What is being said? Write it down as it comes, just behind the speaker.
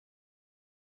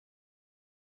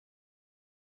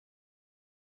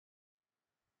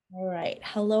All right.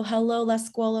 Hello, hello, La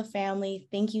Scuola family.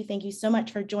 Thank you so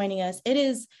much for joining us.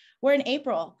 We're in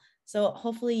April. So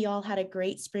hopefully y'all had a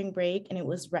great spring break and it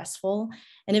was restful.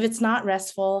 And if it's not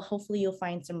restful, hopefully you'll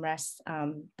find some rest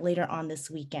later on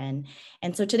this weekend.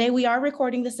 And so today we are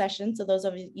recording the session. So those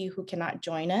of you who cannot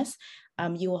join us,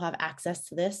 you will have access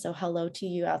to this. So hello to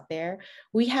you out there.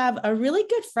 We have a really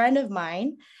good friend of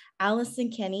mine,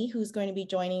 Allison Kenny, who's going to be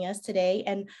joining us today.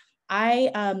 And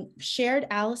I shared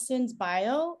Allison's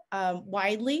bio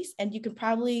widely, and you can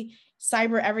probably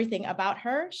cyber everything about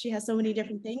her. She has so many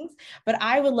different things, but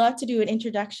I would love to do an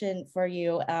introduction for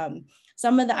you.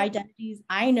 Some of the identities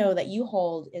I know that you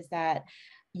hold is that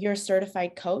you're a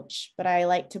certified coach, but I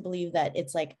like to believe that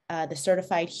it's like the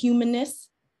certified humanness,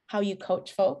 how you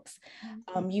coach folks.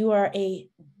 You are a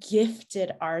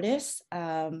gifted artist.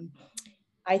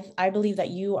 I believe that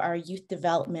you are youth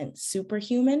development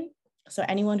superhuman. So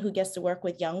anyone who gets to work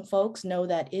with young folks know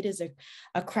that it is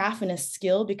a craft and a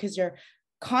skill because you're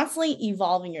constantly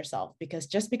evolving yourself, because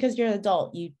just because you're an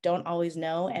adult, you don't always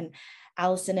know. And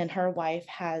Allison and her wife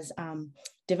has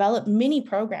developed many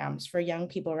programs for young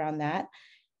people around that.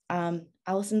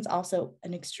 Allison's also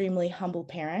an extremely humble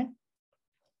parent.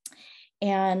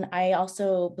 And I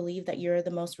also believe that you're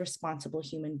the most responsible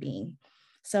human being.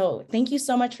 So thank you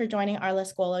so much for joining our La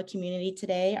Scuola community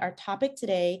today. Our topic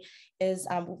today is,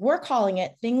 we're calling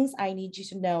it Things I Need You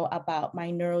to Know About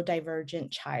My Neurodivergent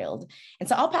Child. And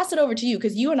so I'll pass it over to you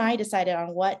because you and I decided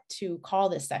on what to call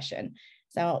this session.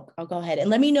 So I'll go ahead and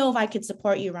let me know if I could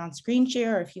support you around screen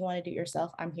share, or if you want to do it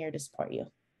yourself, I'm here to support you.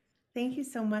 Thank you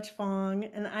so much, Fong.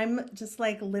 And I'm just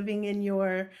like living in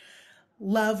your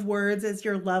love words as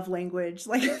your love language.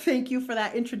 Like, thank you for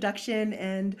that introduction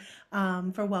and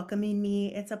for welcoming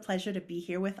me. It's a pleasure to be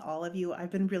here with all of you. I've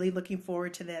been really looking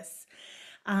forward to this.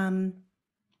 And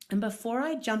before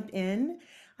I jump in,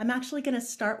 I'm actually going to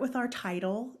start with our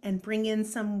title and bring in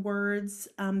some words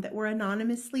that were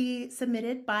anonymously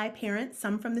submitted by parents,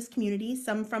 some from this community,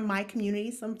 some from my community,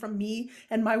 some from me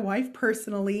and my wife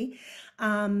personally,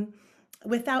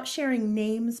 without sharing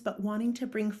names, but wanting to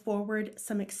bring forward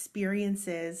some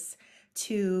experiences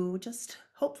to just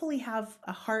hopefully have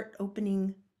a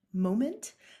heart-opening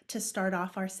moment to start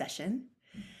off our session.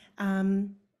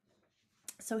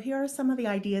 So here are some of the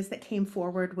ideas that came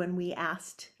forward when we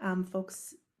asked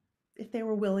folks if they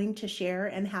were willing to share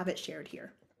and have it shared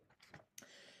here.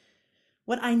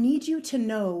 What I need you to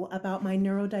know about my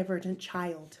neurodivergent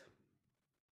child.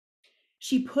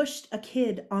 She pushed a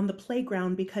kid on the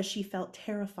playground because she felt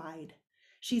terrified.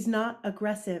 She's not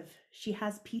aggressive. She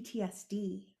has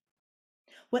PTSD.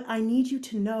 What I need you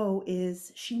to know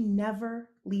is she never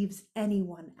leaves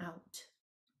anyone out.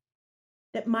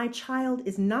 That my child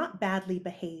is not badly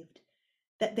behaved,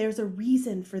 that there's a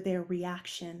reason for their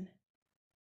reaction.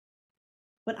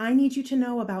 What I need you to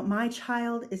know about my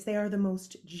child is they are the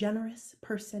most generous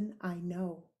person I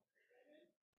know,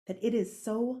 that it is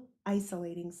so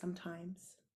isolating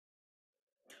sometimes.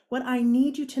 What I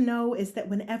need you to know is that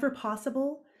whenever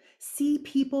possible, see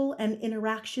people and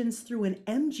interactions through an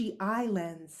MGI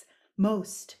lens,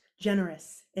 most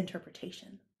generous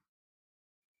interpretation.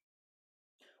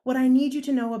 What I need you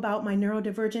to know about my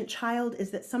neurodivergent child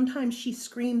is that sometimes she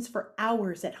screams for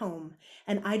hours at home,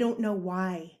 and I don't know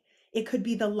why. It could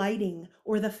be the lighting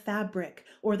or the fabric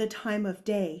or the time of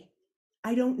day.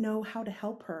 I don't know how to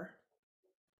help her.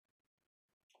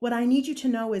 What I need you to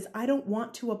know is I don't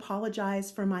want to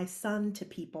apologize for my son to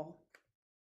people.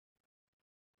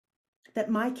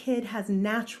 That my kid has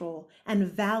natural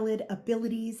and valid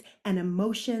abilities and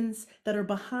emotions that are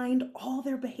behind all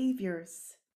their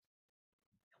behaviors.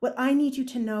 What I need you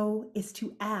to know is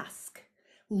to ask,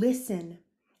 listen,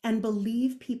 and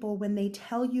believe people when they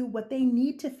tell you what they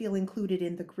need to feel included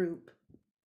in the group.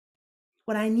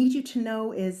 What I need you to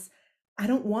know is I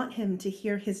don't want him to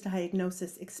hear his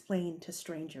diagnosis explained to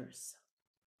strangers.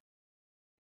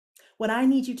 What I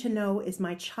need you to know is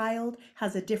my child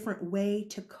has a different way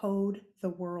to code the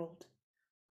world.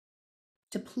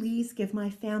 To please give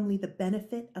my family the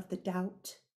benefit of the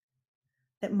doubt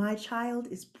that my child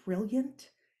is brilliant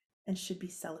and should be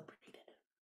celebrated.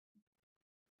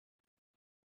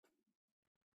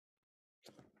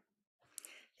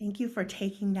 Thank you for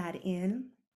taking that in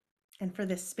and for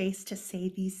this space to say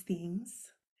these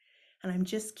things. And I'm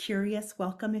just curious,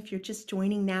 welcome if you're just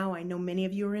joining now. I know many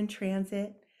of you are in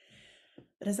transit.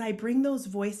 But as I bring those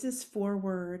voices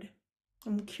forward,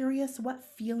 I'm curious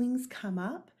what feelings come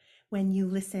up when you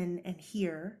listen and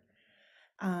hear.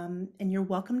 And you're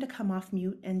welcome to come off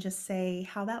mute and just say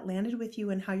how that landed with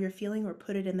you and how you're feeling, or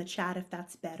put it in the chat if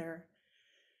that's better.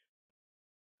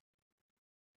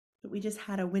 But we just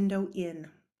had a window in.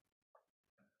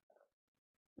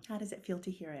 How does it feel to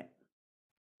hear it?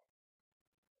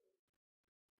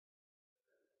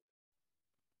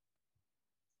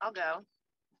 I'll go.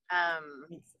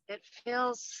 Thanks. It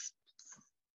feels,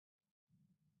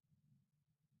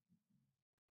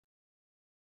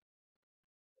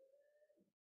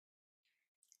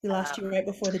 We lost you right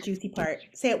before the juicy part.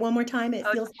 Say it one more time. It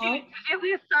feels how?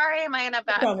 sorry, am I in a No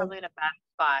bad, problem. probably in a bad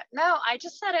spot? No, I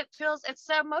just said it feels, it's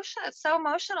so emotional. It's so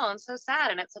emotional and so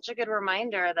sad. And it's such a good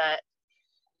reminder that,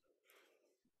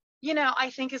 you know, I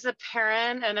think as a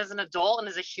parent and as an adult and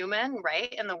as a human,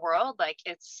 right, in the world, like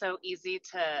it's so easy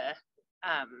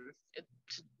um,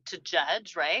 to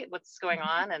judge, right, what's going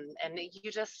on, and you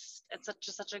just, it's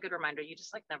just such a good reminder. You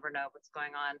just like never know what's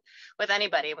going on with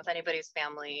anybody, with anybody's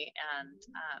family, and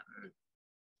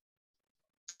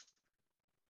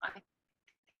I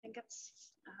think it's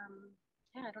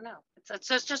yeah, I don't know. It's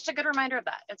just a good reminder of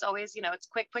that. It's always, you know, it's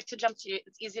quick to jump to.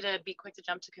 It's easy to be quick to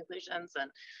jump to conclusions, and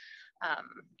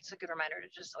it's a good reminder to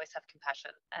just always have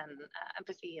compassion and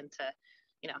empathy, and to,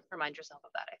 you know, remind yourself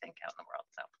of that, I think, out in the world.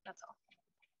 So that's all.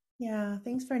 Yeah,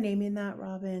 thanks for naming that,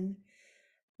 Robin.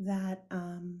 That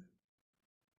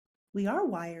we are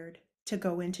wired to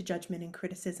go into judgment and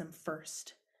criticism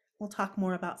first. We'll talk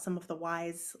more about some of the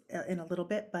whys in a little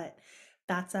bit, but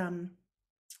that's a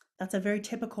very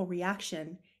typical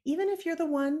reaction, even if you're the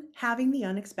one having the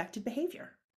unexpected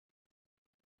behavior.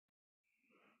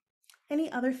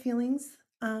 Any other feelings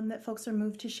that folks are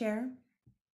moved to share?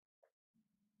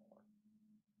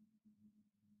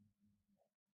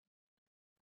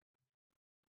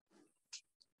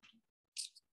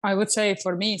 I would say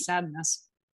for me, sadness.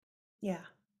 Yeah.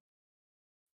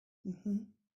 Mm-hmm.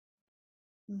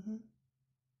 Mm-hmm.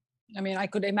 I mean, I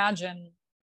could imagine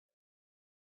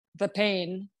the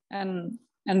pain and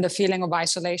the feeling of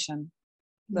isolation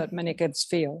that many kids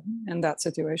feel in that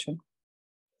situation.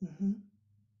 Mm-hmm.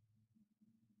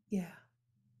 Yeah.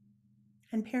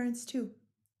 And parents too.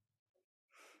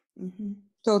 Mm-hmm.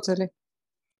 Totally.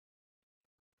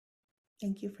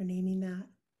 Thank you for naming that.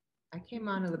 I came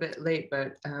on a little bit late,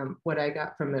 but what I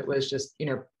got from it was just, you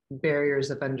know,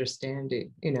 barriers of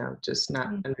understanding, you know, just not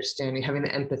understanding, having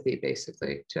the empathy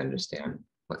basically to understand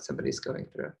what somebody's going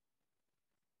through.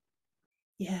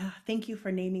 Yeah, thank you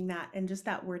for naming that. And just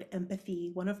that word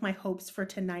empathy. One of my hopes for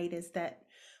tonight is that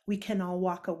we can all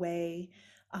walk away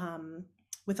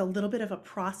with a little bit of a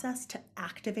process to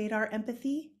activate our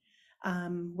empathy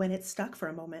when it's stuck for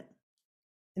a moment.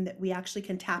 And that we actually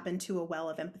can tap into a well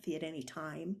of empathy at any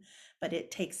time, but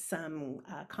it takes some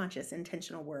conscious,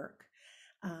 intentional work.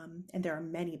 And there are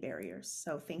many barriers.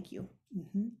 So thank you.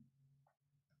 Mm-hmm.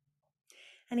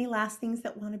 Any last things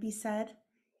that want to be said?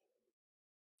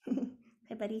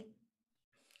 Hey, buddy.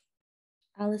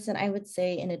 Allison, I would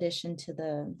say, in addition to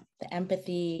the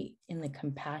empathy and the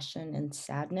compassion and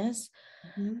sadness,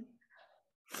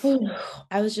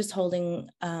 I was just holding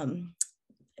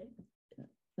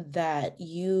that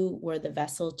you were the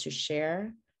vessel to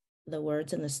share the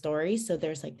words and the story. So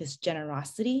there's like this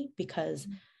generosity because,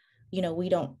 you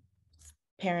know,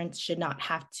 parents should not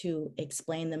have to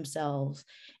explain themselves,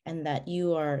 and that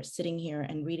you are sitting here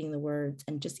and reading the words,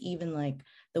 and just even like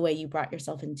the way you brought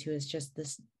yourself into is just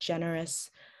this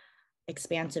generous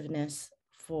expansiveness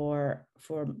for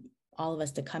all of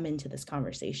us to come into this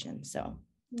conversation. So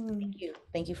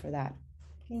thank you for that.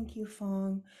 Thank you,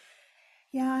 Fong.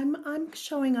 Yeah, I'm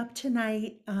showing up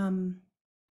tonight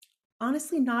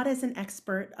honestly not as an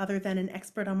expert, other than an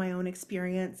expert on my own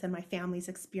experience and my family's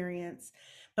experience,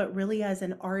 but really as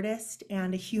an artist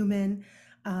and a human,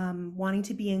 wanting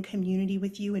to be in community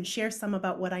with you and share some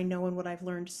about what I know and what I've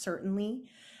learned, certainly.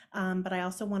 But I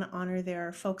also want to honor there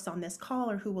are folks on this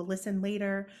call or who will listen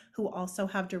later who also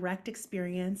have direct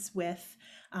experience with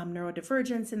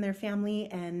neurodivergence in their family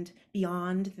and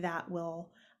beyond that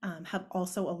will have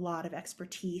also a lot of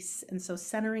expertise. And so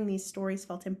centering these stories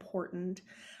felt important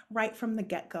right from the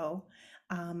get-go.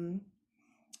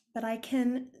 But I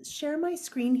can share my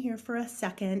screen here for a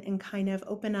second and kind of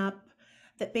open up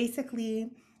that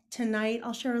basically tonight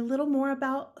I'll share a little more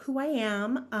about who I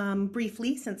am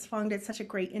briefly, since Fong did such a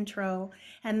great intro,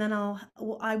 and then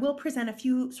I will present a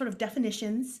few sort of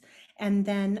definitions and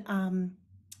then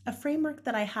a framework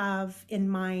that I have in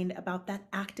mind about that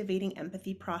activating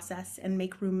empathy process, and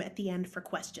make room at the end for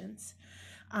questions.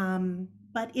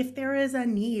 But if there is a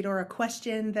need or a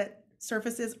question that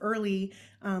surfaces early,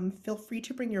 feel free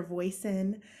to bring your voice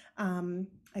in.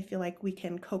 I feel like we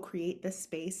can co-create this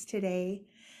space today.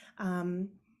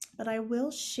 But I will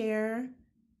share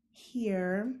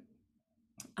here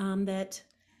that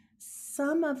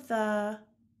some of the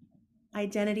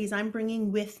identities I'm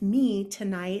bringing with me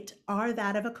tonight are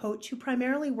that of a coach who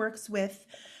primarily works with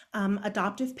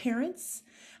Adoptive parents,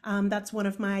 that's one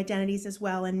of my identities as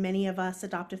well. And many of us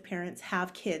adoptive parents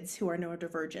have kids who are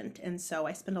neurodivergent. And so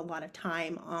I spend a lot of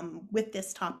time with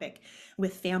this topic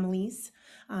with families.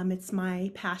 It's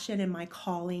my passion and my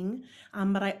calling.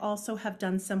 But I also have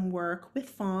done some work with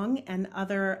Fong and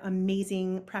other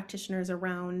amazing practitioners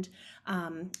around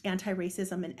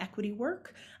anti-racism and equity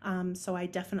work. So I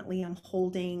definitely am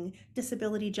holding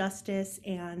disability justice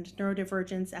and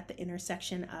neurodivergence at the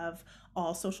intersection of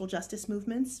all social justice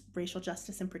movements, racial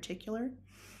justice in particular.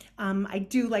 I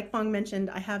do, like Fong mentioned,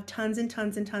 I have tons and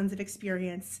tons and tons of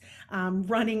experience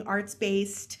running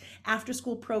arts-based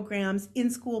after-school programs,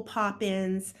 in-school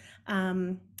pop-ins.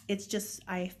 It's just,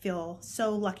 I feel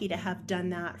so lucky to have done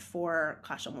that for,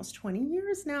 gosh, almost 20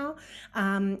 years now.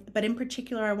 But in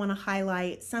particular, I want to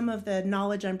highlight some of the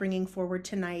knowledge I'm bringing forward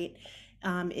tonight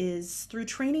is through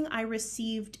training I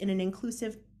received in an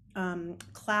inclusive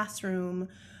classroom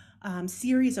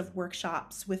series of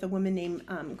workshops with a woman named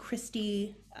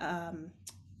Christine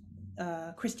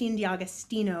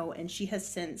D'Agostino, and she has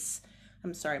since,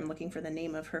 I'm sorry, I'm looking for the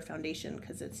name of her foundation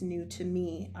because it's new to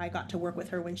me. I got to work with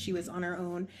her when she was on her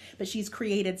own, but she's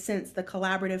created since the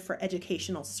Collaborative for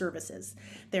Educational Services.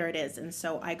 There it is. And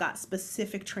so I got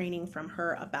specific training from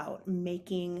her about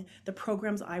making the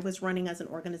programs I was running as an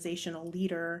organizational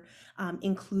leader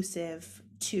inclusive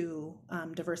to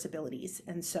diverse abilities.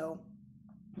 And so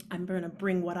I'm going to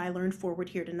bring what I learned forward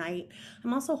here tonight.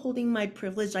 I'm also holding my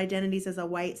privileged identities as a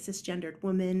white cisgendered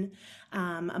woman,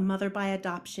 a mother by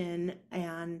adoption,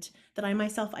 and that I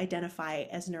myself identify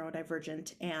as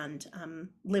neurodivergent and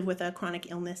live with a chronic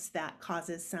illness that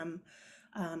causes some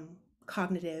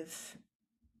cognitive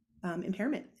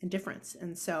impairment and difference.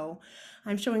 And so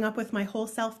I'm showing up with my whole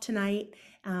self tonight.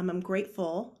 I'm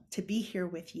grateful to be here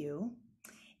with you.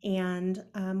 And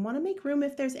want to make room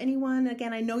if there's anyone.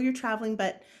 Again, I know you're traveling,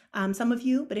 but some of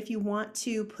you, but if you want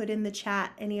to put in the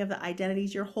chat any of the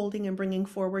identities you're holding and bringing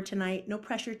forward tonight, no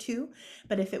pressure to,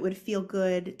 but if it would feel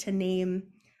good to name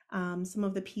some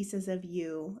of the pieces of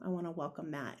you, I want to welcome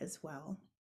that as well.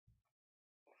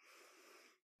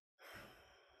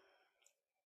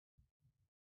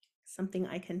 Something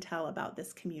I can tell about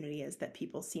this community is that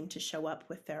people seem to show up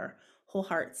with their whole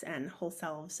hearts and whole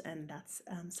selves, and that's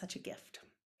such a gift.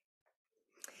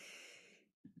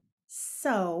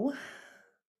 So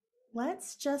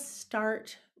let's just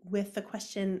start with the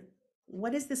question,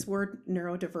 what is this word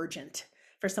neurodivergent?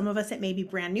 For some of us, it may be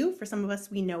brand new. For some of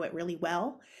us, we know it really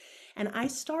well. And I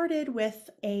started with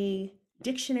a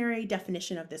dictionary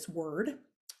definition of this word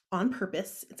on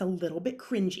purpose. It's a little bit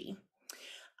cringy.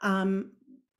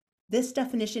 This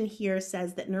definition here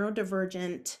says that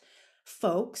neurodivergent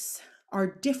folks are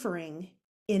differing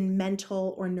in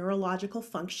mental or neurological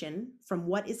function from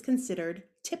what is considered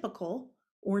typical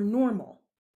or normal.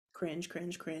 Cringe,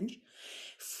 cringe, cringe.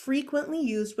 Frequently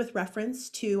used with reference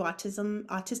to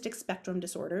autistic spectrum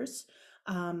disorders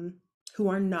who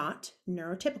are not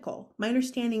neurotypical. My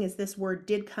understanding is this word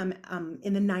did come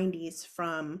in the 90s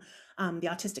from the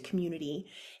autistic community.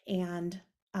 And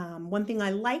one thing I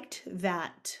liked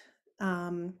that,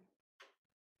 oh,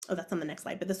 that's on the next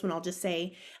slide, but this one I'll just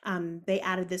say, they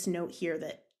added this note here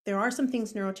that there are some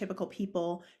things neurotypical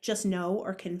people just know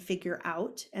or can figure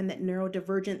out, and that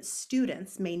neurodivergent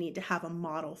students may need to have a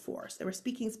model for. So they were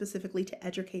speaking specifically to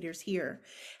educators here.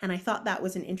 And I thought that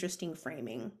was an interesting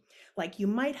framing. Like you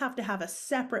might have to have a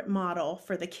separate model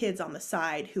for the kids on the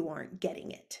side who aren't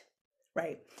getting it,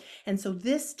 right? And so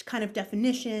this kind of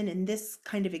definition and this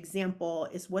kind of example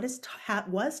is what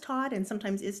was taught and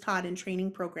sometimes is taught in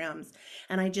training programs.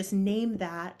 And I just named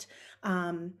that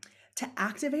to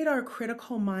activate our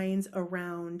critical minds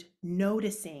around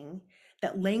noticing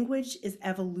that language is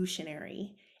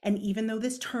evolutionary. And even though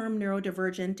this term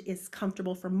neurodivergent is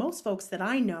comfortable for most folks that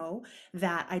I know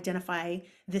that identify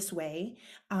this way,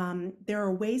 there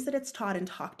are ways that it's taught and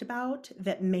talked about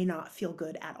that may not feel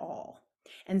good at all.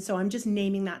 And so I'm just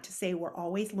naming that to say we're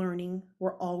always learning,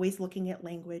 we're always looking at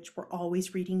language, we're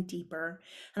always reading deeper.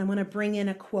 And I'm going to bring in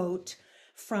a quote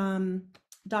from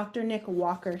Dr. Nick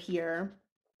Walker here,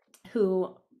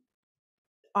 who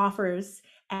offers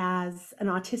as an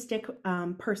autistic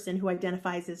person who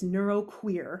identifies as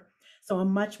neuroqueer, so a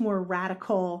much more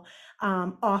radical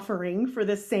offering for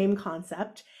this same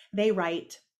concept. They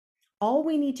write, all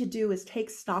we need to do is take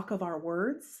stock of our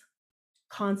words,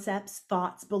 concepts,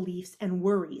 thoughts, beliefs, and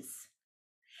worries,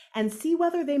 and see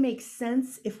whether they make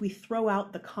sense if we throw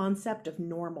out the concept of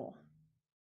normal.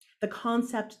 The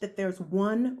concept that there's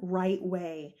one right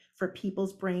way for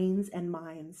people's brains and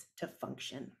minds to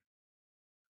function.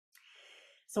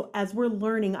 So as we're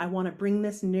learning, I want to bring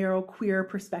this neuroqueer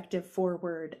perspective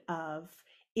forward of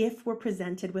if we're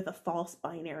presented with a false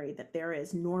binary that there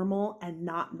is normal and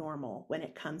not normal when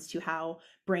it comes to how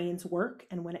brains work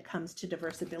and when it comes to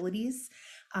diverse abilities,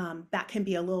 that can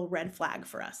be a little red flag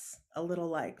for us. A little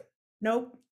like,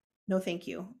 nope, no thank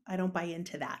you. I don't buy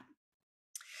into that.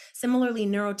 Similarly,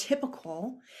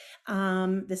 neurotypical,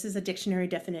 this is a dictionary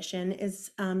definition,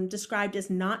 is described as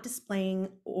not displaying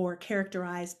or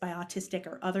characterized by autistic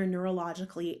or other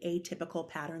neurologically atypical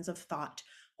patterns of thought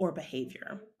or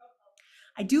behavior.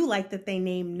 I do like that they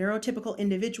name neurotypical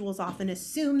individuals often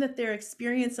assume that their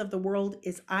experience of the world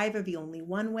is either the only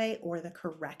one way or the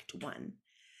correct one.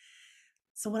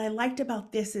 So what I liked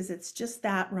about this is it's just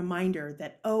that reminder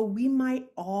that, oh, we might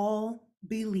all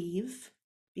believe,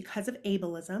 because of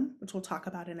ableism, which we'll talk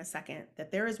about in a second,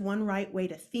 that there is one right way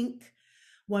to think,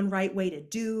 one right way to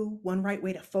do, one right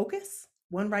way to focus,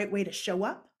 one right way to show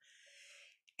up,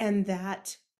 and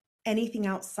that anything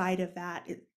outside of that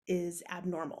is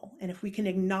abnormal. And if we can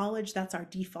acknowledge that's our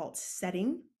default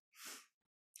setting,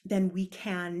 then we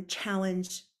can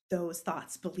challenge those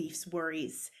thoughts, beliefs,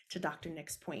 worries, to Dr.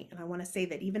 Nick's point. And I want to say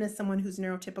that even as someone who's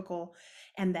neurotypical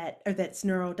and that's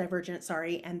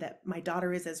neurodivergent, and that my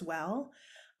daughter is as well,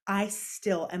 I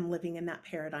still am living in that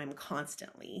paradigm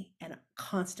constantly and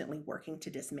constantly working to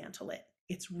dismantle it.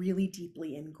 It's really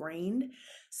deeply ingrained.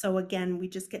 So again, we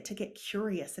just get to get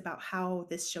curious about how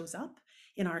this shows up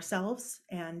in ourselves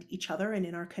and each other and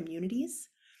in our communities,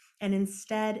 and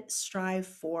instead strive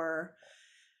for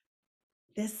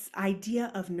this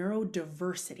idea of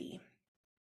neurodiversity,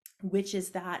 which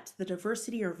is that the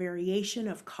diversity or variation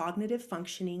of cognitive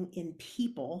functioning in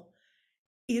people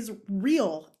is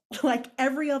real, like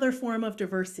every other form of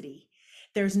diversity.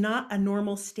 There's not a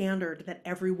normal standard that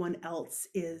everyone else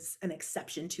is an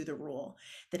exception to the rule.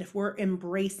 That if we're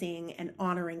embracing and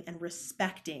honoring and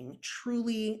respecting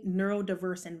truly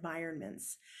neurodiverse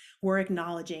environments, we're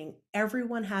acknowledging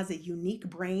everyone has a unique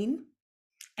brain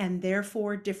and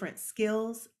therefore different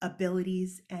skills,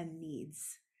 abilities, and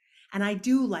needs. And I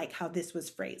do like how this was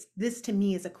phrased. This to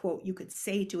me is a quote you could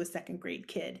say to a second grade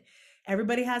kid.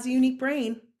 Everybody has a unique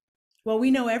brain. Well,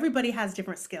 we know everybody has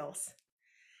different skills,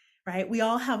 right? We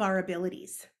all have our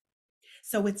abilities.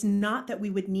 So it's not that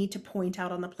we would need to point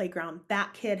out on the playground,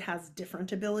 that kid has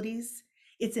different abilities.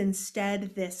 It's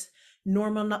instead this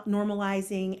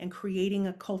normalizing and creating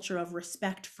a culture of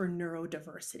respect for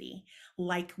neurodiversity,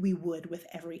 like we would with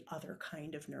every other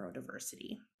kind of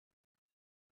neurodiversity.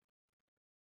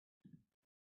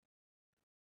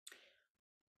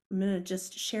 I'm going to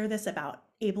just share this about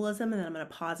ableism, and then I'm going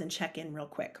to pause and check in real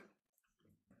quick.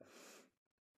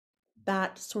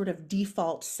 That sort of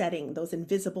default setting, those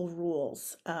invisible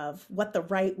rules of what the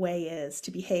right way is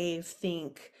to behave,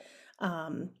 think,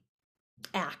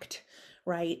 act,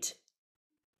 right?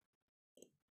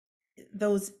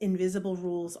 Those invisible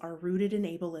rules are rooted in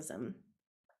ableism,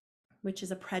 which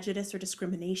is a prejudice or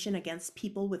discrimination against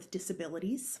people with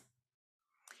disabilities,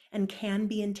 and can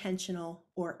be intentional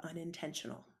or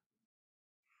unintentional.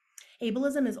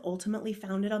 Ableism is ultimately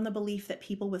founded on the belief that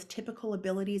people with typical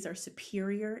abilities are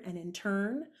superior, and in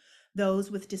turn,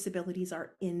 those with disabilities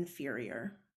are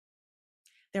inferior.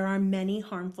 There are many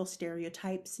harmful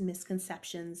stereotypes,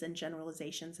 misconceptions, and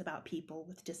generalizations about people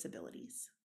with disabilities.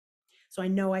 So I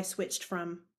know I switched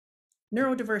from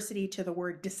neurodiversity to the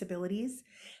word disabilities.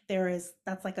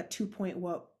 That's like a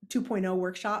 2.0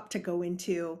 workshop to go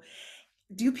into.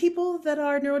 Do people that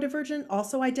are neurodivergent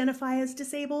also identify as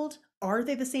disabled? Are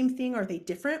they the same thing? Are they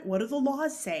different? What do the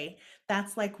laws say?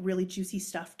 That's like really juicy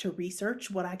stuff to research.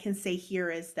 What I can say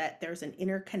here is that there's an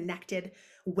interconnected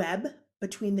web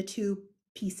between the two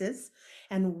pieces.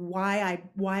 And why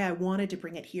I wanted to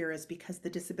bring it here is because the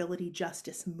disability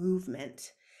justice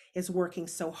movement is working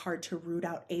so hard to root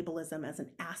out ableism as an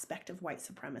aspect of white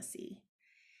supremacy,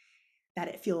 that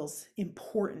it feels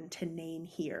important to name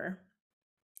here.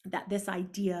 That this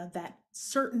idea that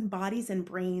certain bodies and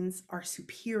brains are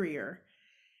superior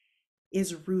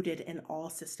is rooted in all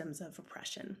systems of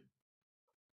oppression.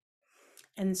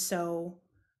 And so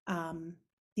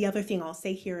the other thing I'll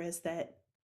say here is that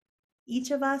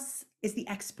each of us is the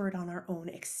expert on our own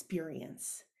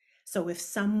experience. So if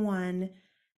someone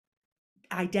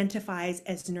identifies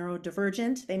as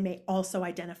neurodivergent, they may also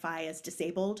identify as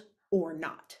disabled or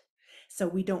not. So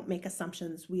we don't make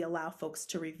assumptions. We allow folks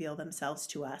to reveal themselves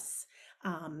to us.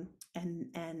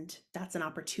 And that's an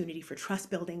opportunity for trust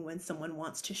building when someone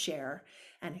wants to share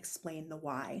and explain the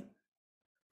why.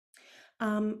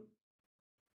 But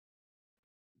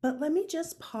let me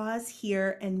just pause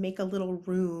here and make a little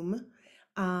room.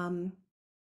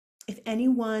 If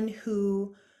anyone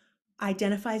who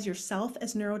identifies yourself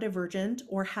as neurodivergent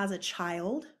or has a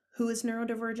child who is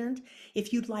neurodivergent.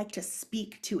 If you'd like to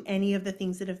speak to any of the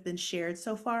things that have been shared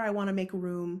so far, I want to make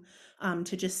room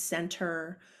to just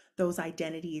center those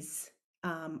identities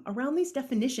around these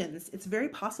definitions. It's very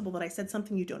possible that I said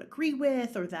something you don't agree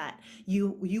with, or that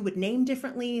you would name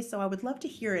differently. So I would love to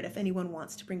hear it if anyone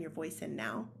wants to bring your voice in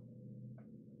now.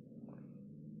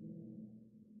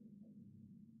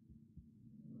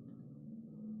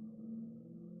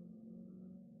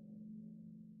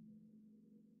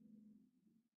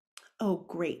 Oh,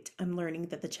 great. I'm learning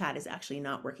that the chat is actually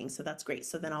not working. So that's great.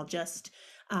 So then I'll just,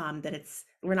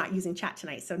 we're not using chat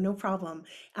tonight. So no problem.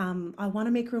 I want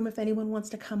to make room if anyone wants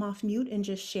to come off mute and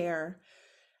just share.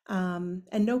 And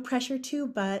no pressure to,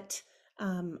 but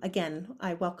again,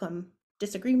 I welcome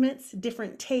disagreements,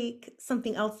 different take,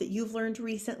 something else that you've learned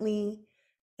recently,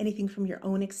 anything from your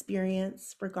own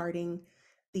experience regarding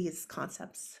these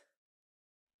concepts.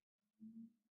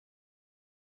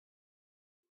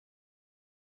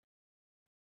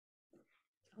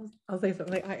 I'll say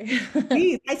something. Hi.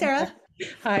 Please. Hi, Sarah.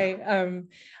 Hi.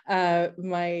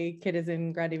 My kid is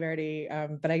in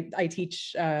Neurodiversity, but I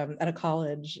teach at a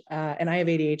college, and I have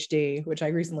ADHD, which I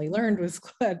recently learned was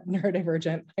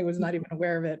neurodivergent. I was not even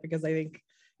aware of it because I think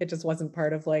it just wasn't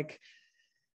part of like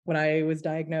when I was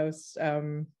diagnosed.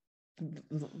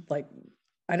 Like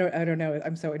I don't know.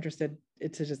 I'm so interested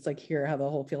to just like hear how the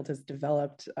whole field has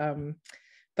developed.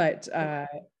 But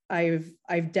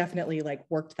I've definitely like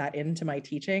worked that into my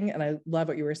teaching. And I love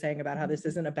what you were saying about how this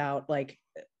isn't about like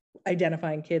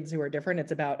identifying kids who are different.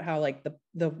 It's about how like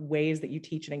the ways that you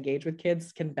teach and engage with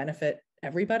kids can benefit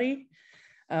everybody.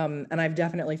 And I've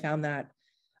definitely found that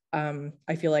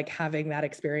I feel like having that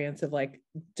experience of like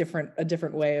a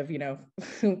different way of, you know,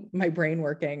 my brain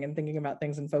working and thinking about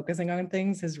things and focusing on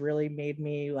things has really made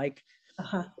me like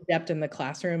adept in the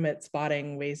classroom at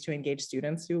spotting ways to engage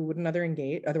students who wouldn't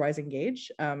otherwise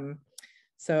engage.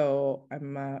 So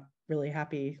I'm really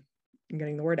happy in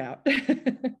getting the word out.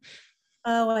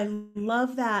 Oh, I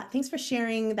love that. Thanks for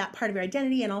sharing that part of your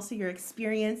identity and also your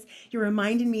experience. You're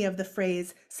reminding me of the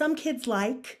phrase, some kids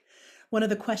like. One of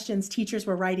the questions teachers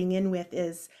were writing in with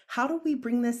is, how do we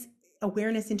bring this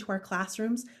awareness into our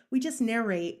classrooms? We just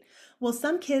narrate. Well,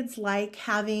 some kids like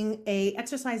having a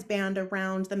exercise band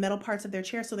around the metal parts of their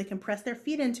chair so they can press their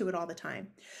feet into it all the time.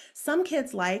 Some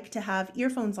kids like to have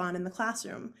earphones on in the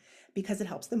classroom because it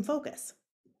helps them focus.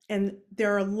 And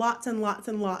there are lots and lots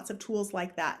and lots of tools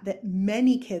like that that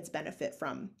many kids benefit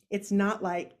from. It's not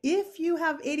like, if you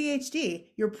have ADHD,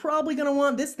 you're probably going to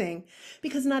want this thing,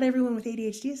 because not everyone with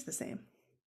ADHD is the same,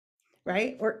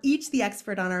 right? We're each the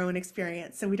expert on our own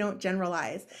experience, so we don't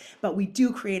generalize, but we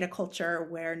do create a culture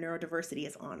where neurodiversity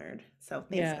is honored. So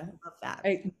thanks, Yeah. I love that.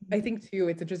 I think too,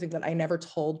 it's interesting that I never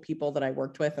told people that I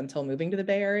worked with until moving to the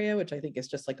Bay Area, which I think is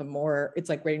just like it's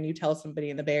like when you tell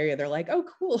somebody in the Bay Area, they're like, oh,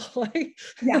 cool. Like,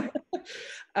 yeah.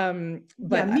 But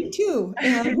yeah, me too.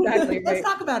 Exactly. Let's right.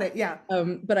 talk about it. Yeah.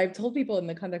 But I've told people in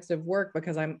the context of work,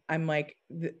 because I'm like,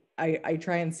 I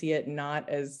try and see it not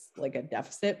as like a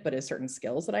deficit, but as certain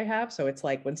skills that I have. So it's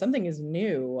like when something is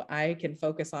new, I can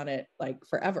focus on it like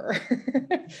forever.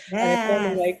 And it's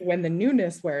only like when the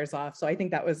newness wears off. So I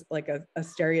think that was like a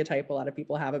stereotype a lot of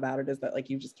people have about it, is that like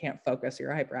you just can't focus,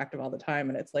 you're hyperactive all the time.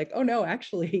 And it's like, oh no,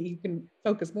 actually you can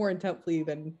focus more intently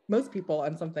than most people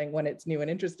on something when it's new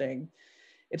and interesting.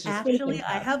 It's just actually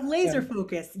I have laser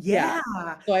focus. Yeah.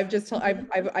 So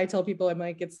I tell people, I'm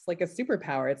like, it's like a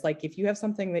superpower. It's like, if you have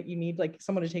something that you need like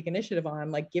someone to take initiative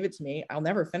on, like give it to me. I'll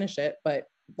never finish it, but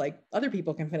like other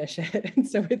people can finish it. And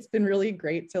so it's been really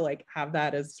great to like have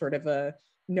that as sort of a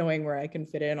knowing where I can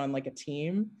fit in on like a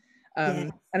team.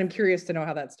 And I'm curious to know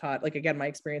how that's taught. Like, again, my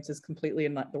experience is completely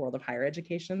in the world of higher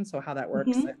education. So how that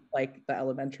works at like the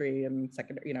elementary and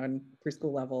secondary, you know, and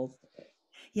preschool levels.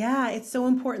 Yeah, it's so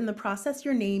important. The process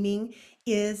you're naming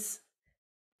is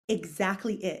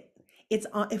exactly it. It's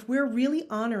if we're really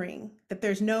honoring that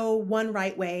there's no one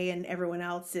right way and everyone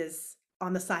else is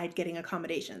on the side getting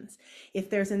accommodations. If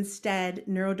there's instead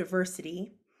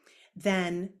neurodiversity,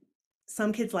 then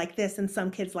some kids like this and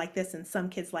some kids like this and some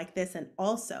kids like this. And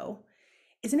also,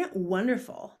 isn't it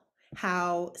wonderful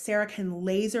how Sarah can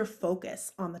laser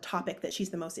focus on the topic that she's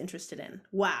the most interested in?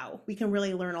 Wow, we can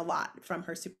really learn a lot from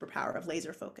her superpower of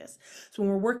laser focus. So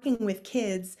when we're working with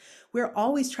kids, we're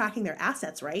always tracking their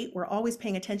assets, right? We're always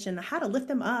paying attention to how to lift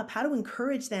them up, how to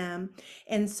encourage them.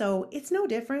 And so it's no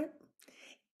different.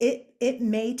 It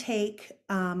may take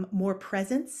more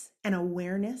presence and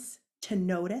awareness to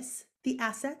notice the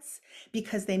assets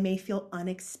because they may feel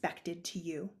unexpected to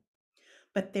you,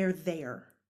 but they're there.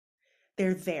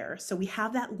 They're there. So we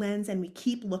have that lens and we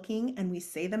keep looking and we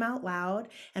say them out loud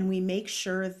and we make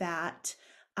sure that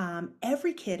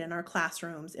Every kid in our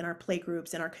classrooms, in our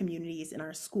playgroups, in our communities, in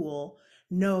our school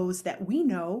knows that we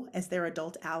know as their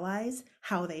adult allies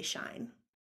how they shine,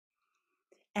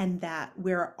 and that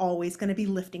we're always going to be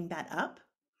lifting that up.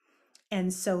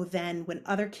 And so then when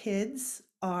other kids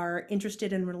are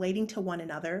interested in relating to one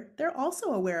another, they're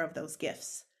also aware of those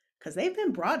gifts because they've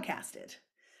been broadcasted.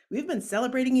 We've been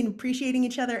celebrating and appreciating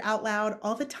each other out loud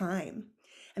all the time.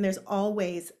 And there's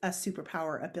always a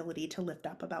superpower ability to lift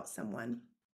up about someone.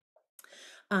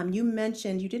 You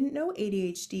mentioned you didn't know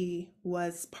ADHD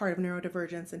was part of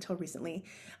neurodivergence until recently.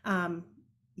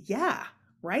 Yeah,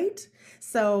 right?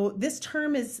 So this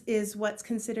term is what's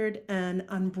considered an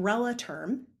umbrella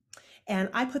term. And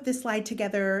I put this slide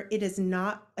together. It is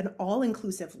not an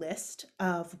all-inclusive list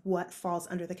of what falls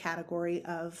under the category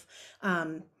of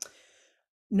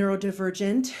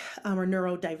neurodivergent or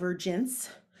neurodivergence,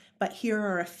 but here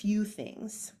are a few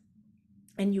things.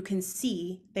 And you can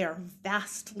see they are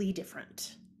vastly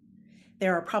different.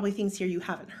 There are probably things here you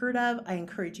haven't heard of. I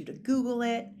encourage you to Google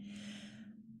it.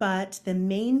 But the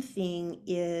main thing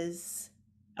is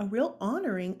a real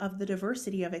honoring of the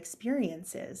diversity of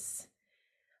experiences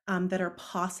that are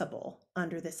possible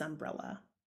under this umbrella.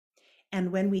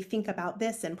 And when we think about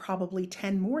this and probably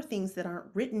 10 more things that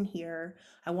aren't written here,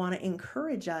 I want to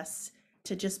encourage us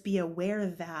to just be aware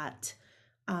that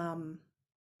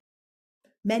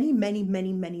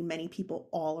many people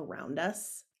all around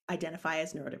us identify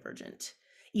as neurodivergent.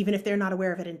 Even if they're not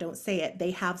aware of it and don't say it,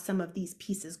 they have some of these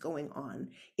pieces going on.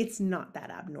 It's not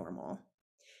that abnormal.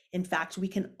 In fact, we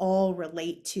can all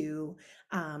relate to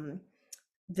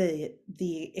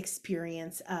the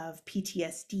experience of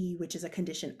PTSD, which is a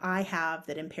condition I have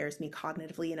that impairs me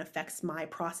cognitively and affects my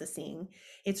processing.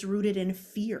 It's rooted in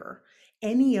fear.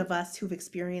 Any of us who've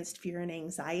experienced fear and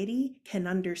anxiety can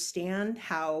understand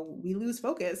how we lose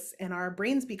focus and our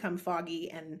brains become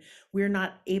foggy and we're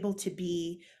not able to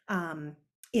be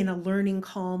in a learning,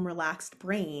 calm, relaxed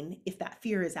brain if that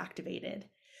fear is activated.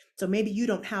 So maybe you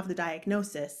don't have the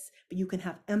diagnosis, but you can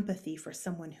have empathy for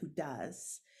someone who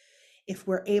does. If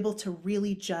we're able to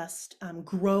really just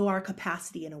grow our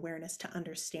capacity and awareness to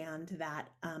understand that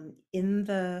in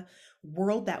the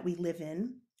world that we live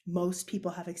in, most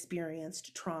people have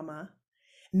experienced trauma.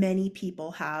 Many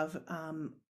people have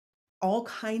all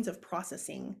kinds of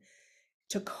processing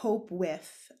to cope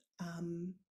with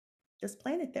this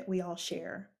planet that we all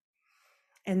share.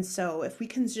 And so if we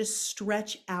can just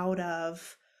stretch out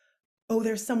of, oh,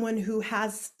 there's someone who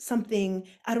has something,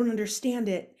 I don't understand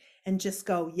it, and just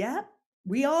go, yep,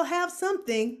 we all have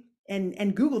something,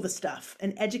 and Google the stuff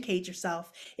and educate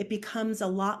yourself, it becomes a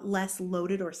lot less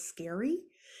loaded or scary.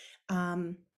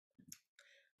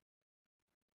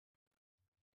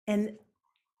 And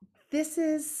this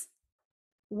is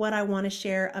what I want to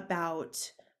share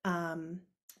about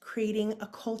creating a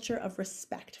culture of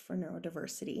respect for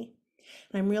neurodiversity.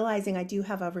 And I'm realizing I do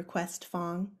have a request,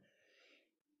 Fong.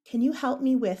 Can you help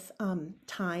me with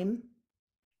time?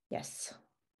 Yes.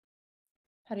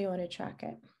 How do you want to track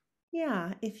it?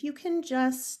 Yeah, if you can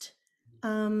just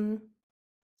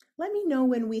let me know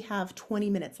when we have 20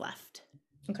 minutes left.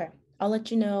 Okay. I'll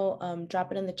let you know,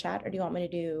 drop it in the chat, or do you want me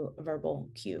to do a verbal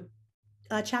cue?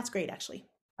 Chat's great, actually.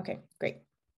 Okay, great.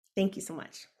 Thank you so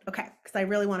much. Okay, because I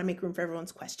really want to make room for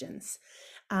everyone's questions.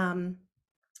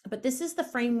 But this is the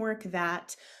framework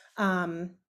that I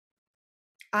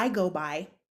go by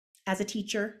as a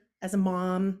teacher, as a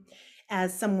mom,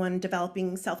 as someone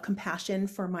developing self-compassion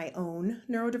for my own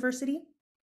neurodiversity.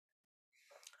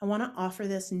 I want to offer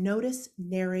this notice,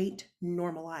 narrate,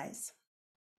 normalize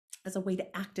as a way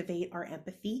to activate our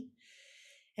empathy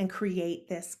and create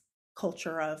this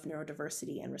culture of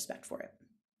neurodiversity and respect for it.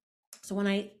 So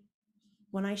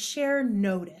when I share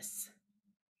notice,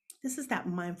 this is that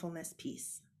mindfulness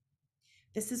piece.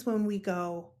 This is when we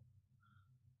go,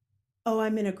 oh,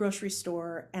 I'm in a grocery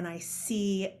store and I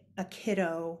see a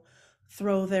kiddo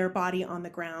throw their body on the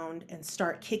ground and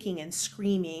start kicking and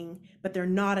screaming, but they're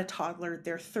not a toddler,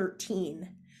 they're 13.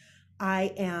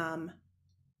 I am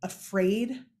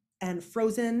afraid and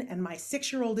frozen, and my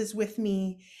 6-year-old is with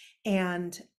me,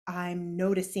 and I'm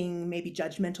noticing maybe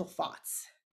judgmental thoughts.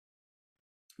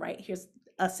 Right? Here's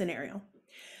a scenario.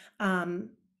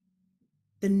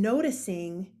 The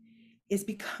noticing is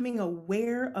becoming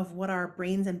aware of what our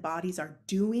brains and bodies are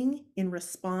doing in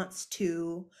response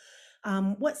to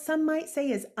what some might say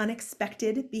is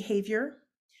unexpected behavior.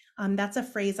 That's a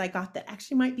phrase I got that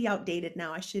actually might be outdated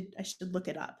now. I should look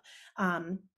it up.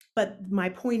 But my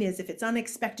point is, if it's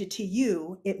unexpected to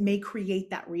you, it may create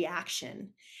that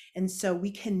reaction. And so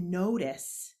we can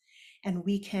notice and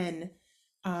we can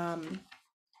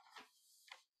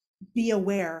be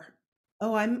aware.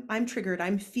 oh, I'm triggered,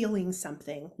 I'm feeling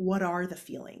something. What are the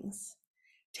feelings?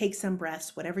 Take some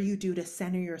breaths, whatever you do to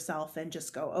center yourself and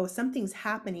just go, oh, something's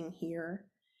happening here.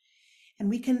 And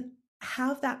we can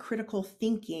have that critical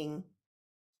thinking.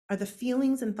 Are the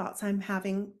feelings and thoughts I'm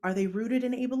having, are they rooted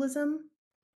in ableism?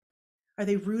 Are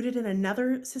they rooted in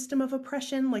another system of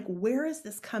oppression? Like, where is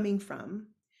this coming from?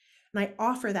 And I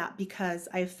offer that because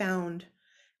I've found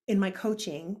in my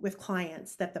coaching with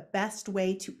clients that the best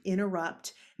way to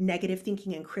interrupt negative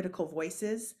thinking and critical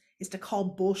voices is to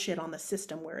call bullshit on the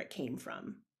system where it came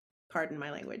from. Pardon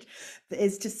my language,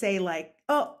 is to say like,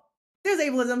 oh, there's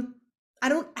ableism. I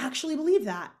don't actually believe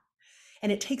that.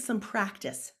 And it takes some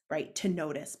practice, right, to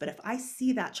notice. But if I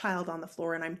see that child on the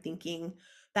floor and I'm thinking,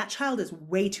 that child is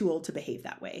way too old to behave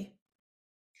that way.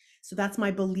 So that's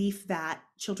my belief that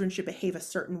children should behave a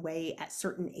certain way at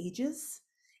certain ages.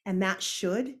 And that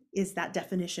should is that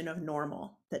definition of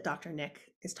normal that Dr.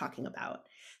 Nick is talking about.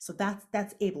 So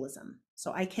that's ableism.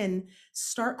 So I can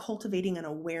start cultivating an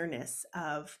awareness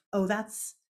of, oh,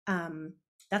 that's an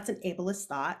ableist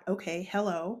thought. Okay,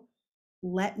 hello.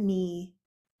 Let me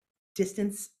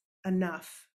distance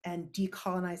enough and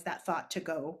decolonize that thought to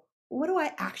go, what do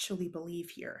I actually believe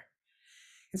here?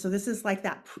 And so this is like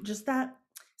that, just that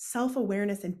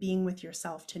self-awareness and being with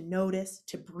yourself, to notice,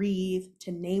 to breathe,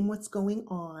 to name what's going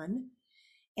on,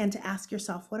 and to ask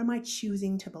yourself, what am I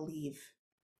choosing to believe?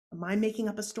 Am I making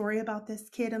up a story about this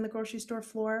kid on the grocery store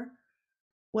floor?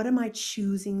 What am I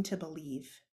choosing to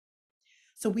believe?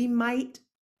 So we might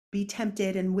be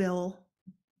tempted and will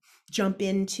jump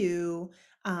into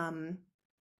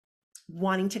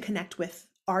wanting to connect with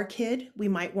our kid. We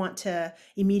might want to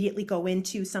immediately go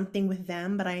into something with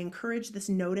them, but I encourage this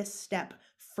notice step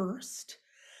first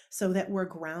so that we're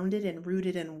grounded and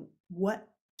rooted in what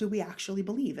do we actually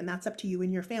believe? And that's up to you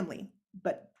and your family.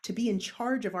 But to be in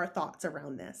charge of our thoughts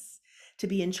around this, to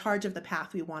be in charge of the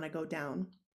path we want to go down.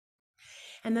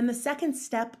 And then the second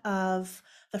step of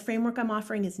the framework I'm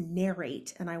offering is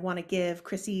narrate. And I want to give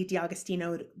Chrissy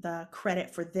D'Agostino the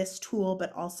credit for this tool,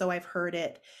 but also I've heard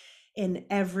it in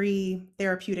every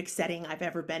therapeutic setting I've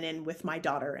ever been in with my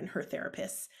daughter and her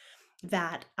therapists,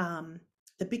 that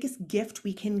the biggest gift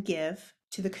we can give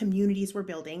to the communities we're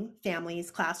building,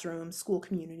 families, classrooms, school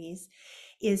communities,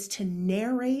 is to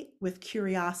narrate with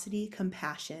curiosity,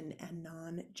 compassion, and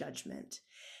non-judgment.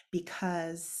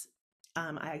 Because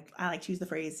I like to use the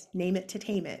phrase, name it to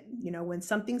tame it. You know, when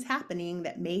something's happening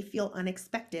that may feel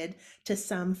unexpected to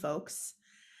some folks,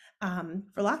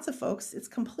 for lots of folks, it's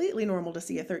completely normal to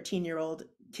see a 13-year-old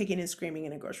kicking and screaming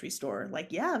in a grocery store.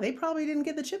 Like, yeah, they probably didn't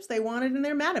get the chips they wanted and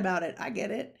they're mad about it. I get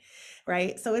it,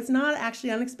 right? So it's not actually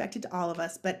unexpected to all of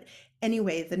us. But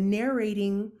anyway, the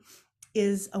narrating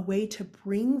is a way to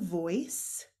bring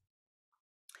voice,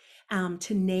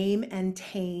 to name and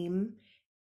tame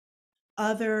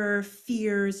other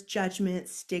fears,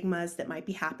 judgments, stigmas that might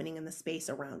be happening in the space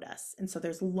around us. And so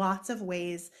there's lots of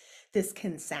ways this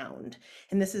can sound.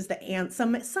 And this is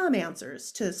some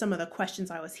answers to some of the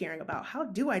questions I was hearing about. How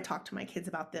do I talk to my kids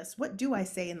about this? What do I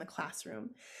say in the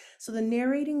classroom? So the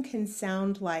narrating can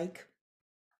sound like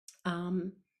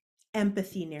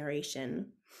empathy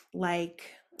narration. Like,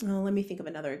 let me think of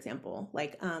another example.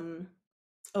 Like,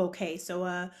 okay, so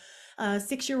a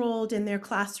 6-year-old in their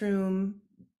classroom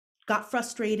got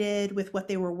frustrated with what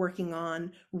they were working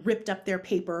on, ripped up their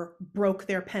paper, broke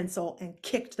their pencil, and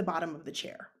kicked the bottom of the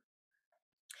chair.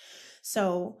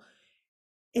 So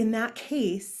in that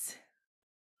case,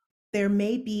 there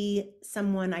may be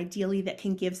someone ideally that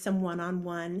can give some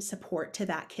one-on-one support to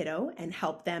that kiddo and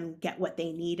help them get what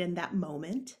they need in that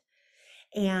moment.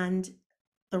 And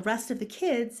the rest of the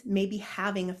kids may be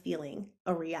having a feeling,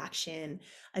 a reaction,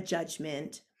 a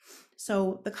judgment.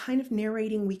 So the kind of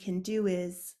narrating we can do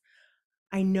is,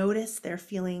 I notice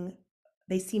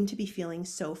they seem to be feeling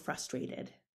so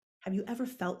frustrated. Have you ever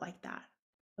felt like that?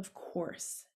 Of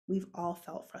course, we've all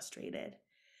felt frustrated.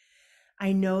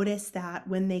 I notice that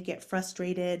when they get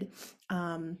frustrated,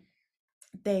 and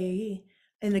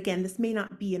again, this may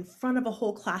not be in front of a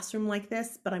whole classroom like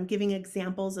this, but I'm giving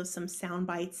examples of some sound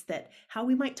bites that how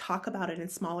we might talk about it in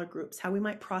smaller groups, how we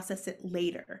might process it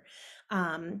later.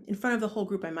 In front of the whole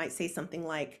group, I might say something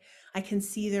like, I can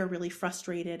see they're really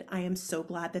frustrated. I am so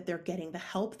glad that they're getting the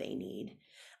help they need.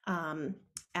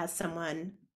 As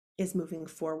someone is moving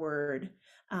forward,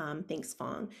 thanks,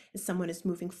 Fong, as someone is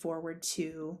moving forward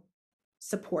to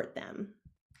support them.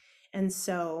 And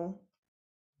so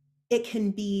it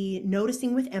can be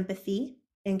noticing with empathy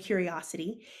and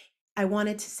curiosity. I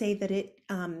wanted to say that it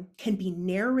can be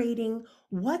narrating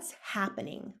what's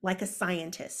happening like a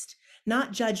scientist,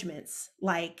 not judgments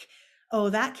like, oh,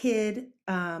 that kid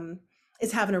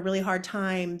is having a really hard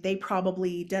time. They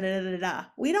probably da da da da da.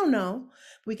 We don't know.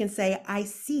 We can say, I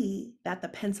see that the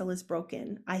pencil is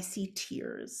broken. I see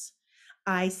tears.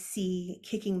 I see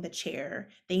kicking the chair.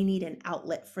 They need an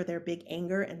outlet for their big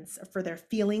anger and for their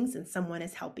feelings, and someone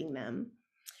is helping them.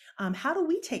 How do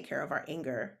we take care of our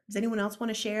anger? Does anyone else want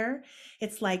to share?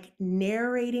 It's like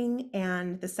narrating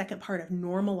and the second part of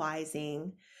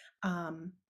normalizing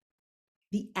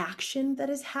the action that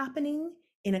is happening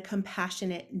in a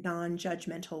compassionate,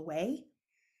 non-judgmental way.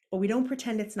 But we don't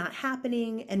pretend it's not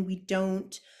happening, and we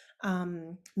don't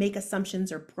make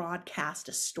assumptions or broadcast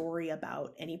a story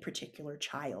about any particular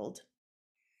child,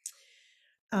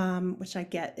 which I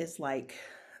get is like,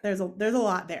 there's a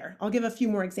lot there. I'll give a few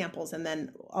more examples and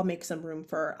then I'll make some room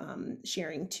for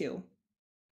sharing too.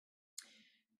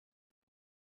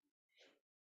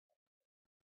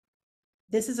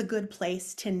 This is a good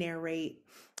place to narrate.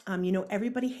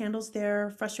 Everybody handles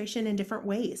their frustration in different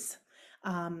ways.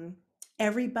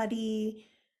 Everybody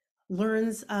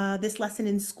learns this lesson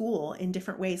in school in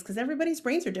different ways because everybody's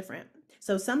brains are different.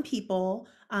 So some people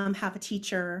have a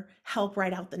teacher help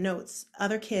write out the notes.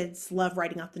 Other kids love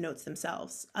writing out the notes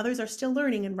themselves. Others are still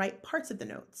learning and write parts of the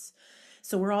notes.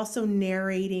 So we're also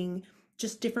narrating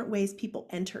just different ways people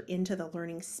enter into the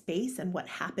learning space and what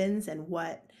happens and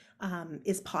what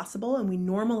is possible, and we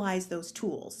normalize those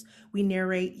tools. We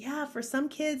narrate, yeah, for some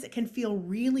kids, it can feel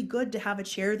really good to have a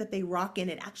chair that they rock in.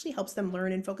 It actually helps them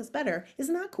learn and focus better.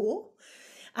 Isn't that cool?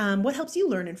 What helps you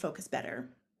learn and focus better?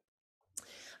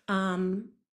 A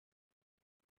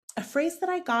phrase that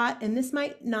I got, and this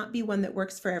might not be one that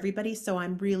works for everybody, so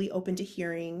I'm really open to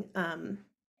hearing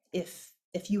if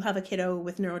you have a kiddo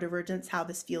with neurodivergence, how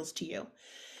this feels to you.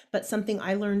 But something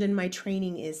I learned in my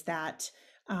training is that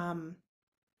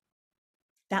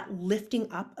that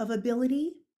lifting up of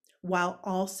ability while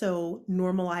also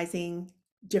normalizing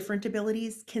different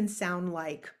abilities can sound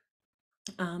like,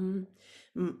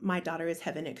 my daughter is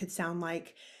Heaven. It could sound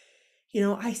like,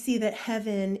 I see that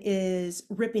Heaven is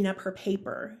ripping up her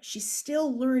paper. She's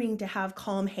still learning to have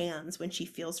calm hands when she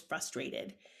feels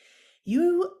frustrated.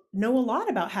 You know a lot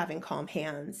about having calm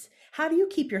hands. How do you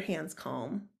keep your hands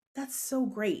calm? That's so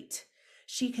great.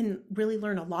 She can really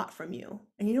learn a lot from you.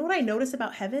 And you know what I notice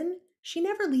about Heaven? She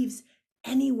never leaves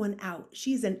anyone out.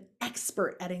 She's an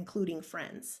expert at including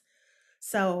friends.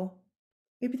 So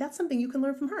maybe that's something you can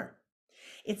learn from her.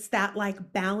 It's that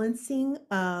like balancing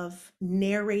of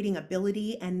narrating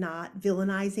ability and not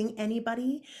villainizing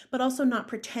anybody, but also not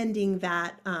pretending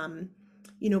that,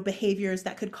 behaviors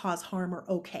that could cause harm are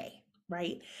okay.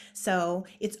 Right? So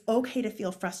it's okay to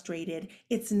feel frustrated.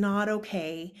 It's not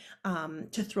okay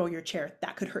to throw your chair.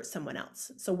 That could hurt someone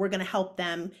else. So we're going to help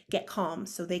them get calm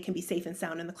so they can be safe and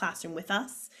sound in the classroom with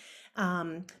us.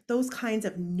 Those kinds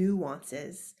of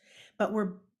nuances. But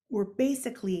we're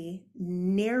basically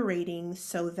narrating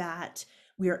so that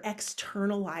we are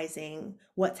externalizing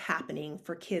what's happening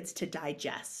for kids to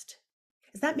digest.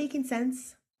 Is that making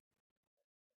sense?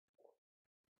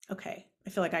 Okay, I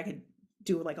feel like I could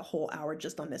do like a whole hour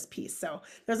just on this piece. So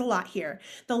there's a lot here.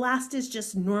 The last is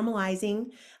just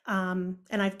normalizing. And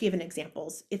I've given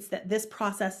examples. It's that this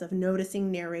process of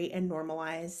noticing, narrate, and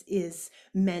normalize is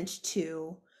meant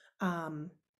to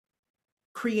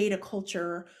create a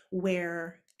culture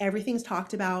where everything's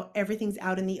talked about, everything's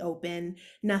out in the open,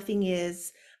 nothing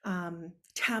is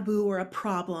taboo or a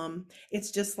problem.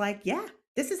 It's just like, yeah,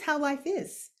 this is how life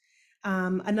is.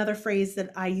 Another phrase that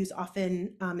I use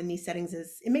often in these settings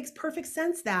is, it makes perfect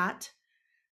sense that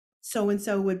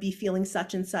so-and-so would be feeling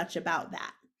such and such about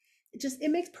that. It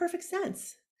makes perfect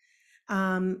sense.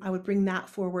 I would bring that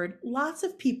forward. Lots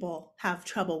of people have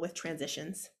trouble with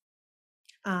transitions.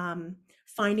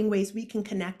 Finding ways we can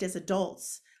connect as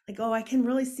adults. Like, oh, I can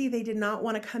really see they did not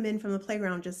want to come in from the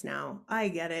playground just now. I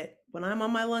get it. When I'm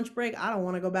on my lunch break, I don't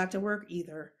want to go back to work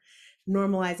either.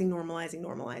 Normalizing, normalizing,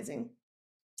 normalizing.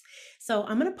 So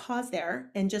I'm going to pause there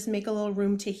and just make a little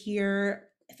room to hear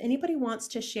if anybody wants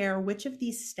to share which of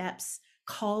these steps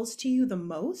calls to you the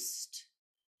most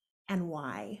and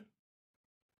why.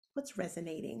 What's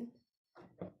resonating?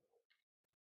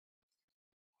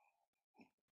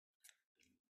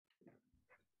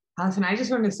 Allison, I just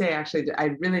wanted to say, actually,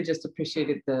 I really just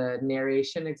appreciated the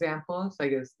narration examples.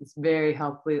 Like it's very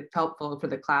helpful for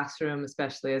the classroom,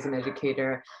 especially as an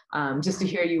educator, just to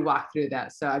hear you walk through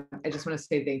that. So I just want to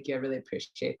say thank you. I really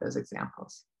appreciate those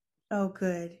examples. Oh,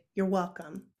 good. You're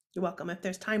welcome. You're welcome. If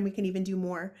there's time, we can even do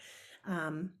more.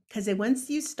 Because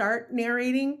once you start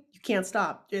narrating, you can't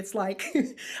stop. It's like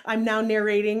I'm now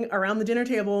narrating around the dinner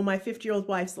table. My 50-year-old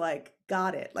wife's like,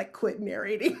 got it, like quit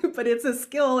narrating, but it's a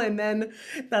skill, and then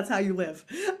that's how you live.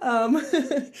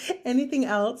 Anything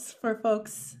else for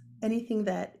folks Anything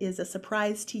that is a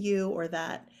surprise to you or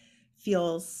that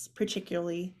feels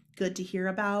particularly good to hear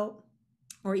about,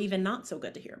 or even not so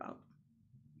good to hear about?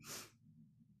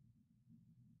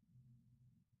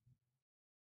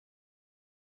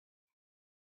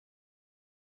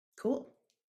 Cool.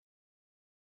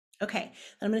 Okay,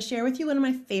 then I'm going to share with you one of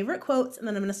my favorite quotes, and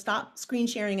then I'm going to stop screen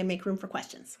sharing and make room for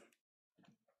questions.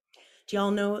 Do y'all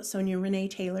know Sonia Renee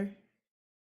Taylor?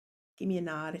 Give me a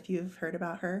nod if you've heard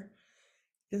about her.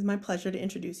 It is my pleasure to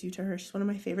introduce you to her. She's one of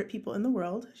my favorite people in the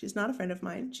world. She's not a friend of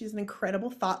mine. She's an incredible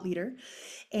thought leader,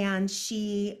 and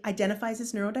she identifies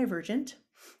as neurodivergent.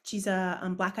 She's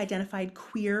a Black identified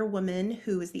queer woman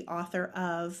who is the author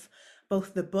of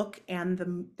both the book and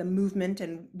the movement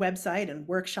and website and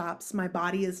workshops, My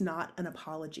Body Is Not an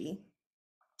Apology.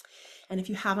 And if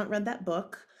you haven't read that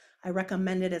book, I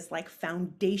recommend it as like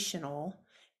foundational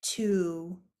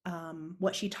to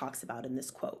what she talks about in this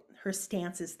quote. Her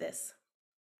stance is this: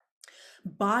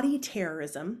 body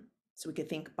terrorism, so we could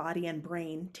think body and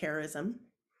brain terrorism,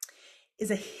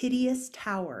 is a hideous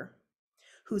tower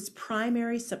whose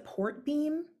primary support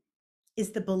beam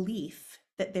is the belief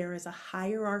that there is a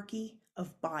hierarchy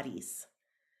of bodies.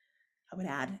 I would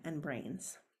add, and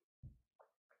brains.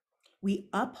 We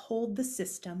uphold the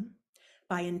system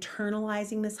by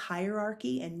internalizing this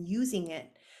hierarchy and using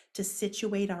it to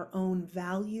situate our own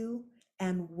value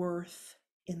and worth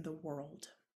in the world.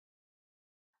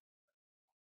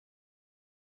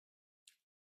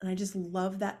 And I just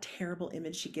love that terrible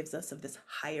image she gives us of this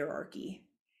hierarchy.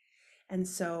 And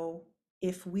so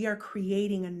if we are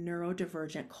creating a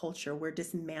neurodivergent culture, we're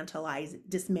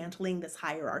dismantling this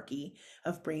hierarchy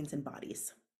of brains and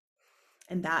bodies.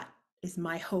 And that is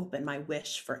my hope and my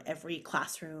wish for every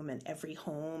classroom and every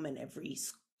home and every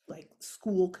like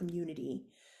school community.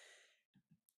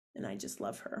 And I just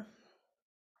love her.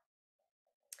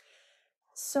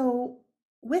 So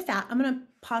with that, I'm going to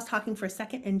pause talking for a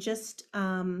second and just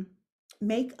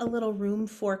make a little room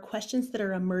for questions that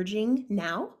are emerging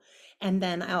now. And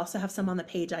then I also have some on the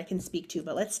page I can speak to,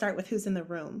 but let's start with who's in the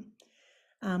room.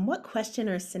 What question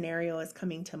or scenario is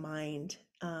coming to mind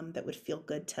that would feel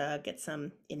good to get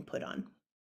some input on?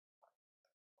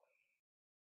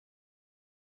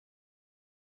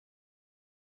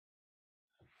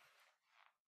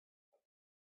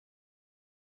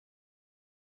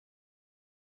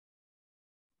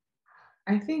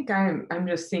 I think I'm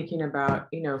just thinking about,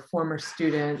 former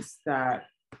students that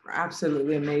are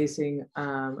absolutely amazing.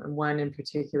 And one in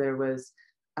particular was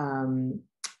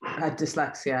had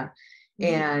dyslexia.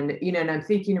 And, and I'm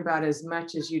thinking about, as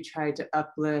much as you try to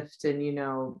uplift and,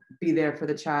 be there for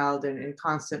the child and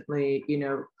constantly,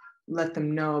 let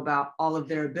them know about all of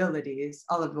their abilities,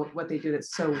 all of what they do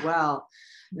that's so well,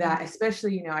 that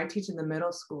especially, I teach in the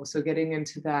middle school. So getting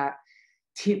into that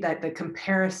the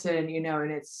comparison,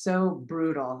 and it's so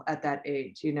brutal at that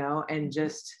age, and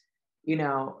just,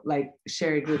 like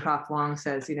Sherry Glukoff Long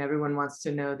says, everyone wants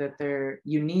to know that they're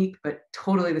unique, but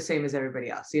totally the same as everybody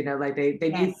else, like they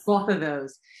need both of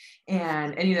those.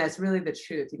 And that's really the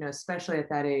truth, especially at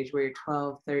that age where you're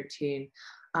 12, 13.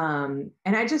 And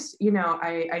I just,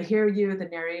 I hear you, the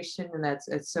narration, and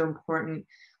it's so important.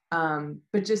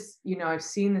 But just, I've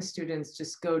seen the students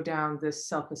just go down this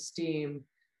self-esteem,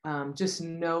 just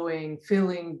knowing,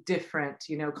 feeling different,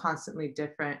 constantly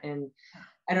different. And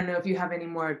I don't know if you have any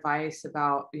more advice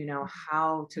about,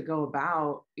 how to go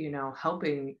about,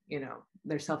 helping,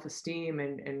 their self-esteem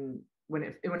and when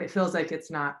it feels like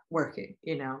it's not working,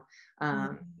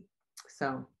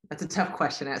 so that's a tough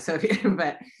question, Sophie,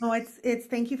 but. Oh, it's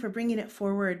thank you for bringing it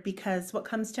forward, because what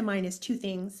comes to mind is two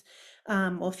things,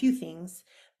 a few things.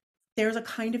 There's a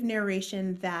kind of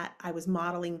narration that I was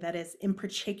modeling that is in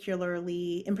particular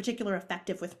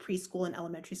effective with preschool and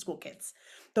elementary school kids.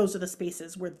 Those are the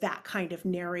spaces where that kind of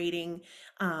narrating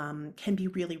can be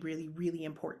really, really, really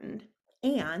important.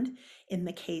 And in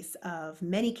the case of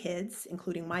many kids,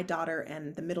 including my daughter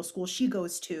and the middle school she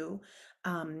goes to,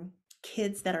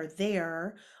 kids that are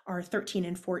there are 13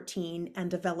 and 14 and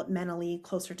developmentally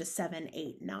closer to 7,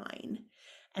 8, 9.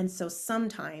 And so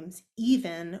sometimes,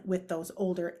 even with those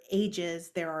older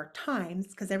ages, there are times,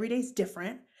 because every day is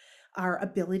different, our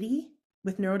ability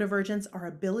with neurodivergence, our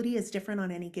ability is different on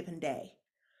any given day.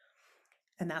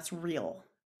 And that's real.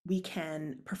 We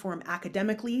can perform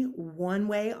academically one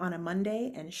way on a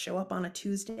Monday and show up on a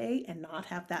Tuesday and not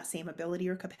have that same ability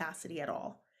or capacity at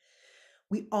all.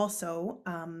 We also,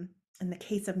 in the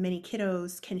case of many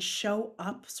kiddos, can show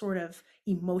up sort of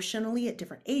emotionally at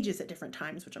different ages at different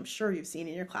times, which I'm sure you've seen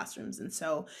in your classrooms. And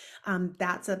so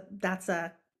that's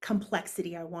a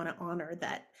complexity I want to honor,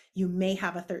 that you may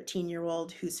have a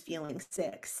 13-year-old who's feeling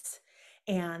 6,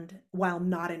 and while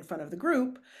not in front of the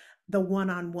group, the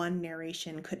one-on-one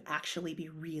narration could actually be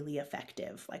really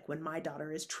effective. Like when my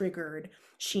daughter is triggered,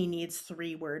 she needs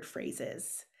 3-word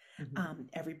phrases.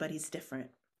 Everybody's different.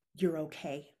 You're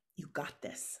okay. You got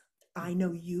this. I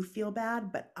know you feel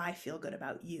bad, but I feel good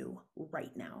about you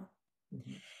right now.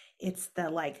 It's the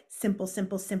like simple,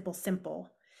 simple, simple, simple.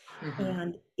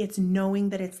 And it's knowing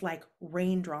that it's like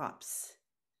raindrops,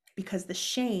 because the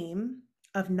shame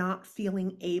of not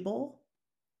feeling able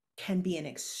can be an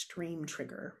extreme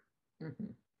trigger.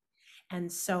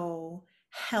 And so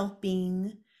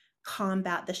helping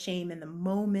combat the shame in the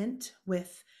moment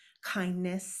with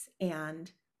kindness,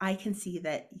 and I can see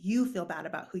that you feel bad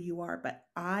about who you are, but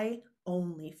I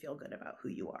only feel good about who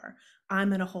you are. I'm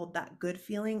going to hold that good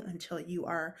feeling until you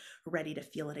are ready to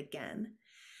feel it again.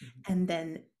 And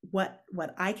then what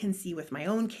I can see with my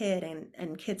own kid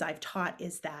and kids I've taught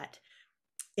is that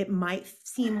it might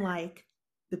seem like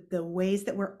the ways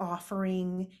that we're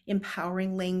offering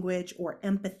empowering language or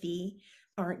empathy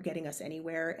aren't getting us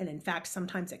anywhere. And in fact,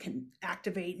 sometimes it can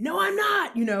activate, no, I'm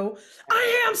not,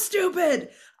 I am stupid.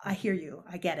 I hear you.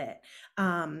 I get it.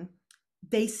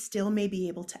 They still may be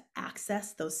able to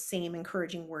access those same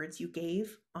encouraging words you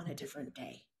gave on a different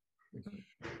day.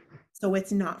 So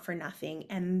it's not for nothing.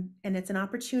 And it's an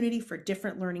opportunity for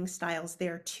different learning styles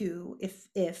there too.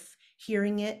 If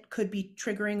hearing it could be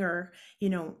triggering or,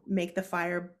 make the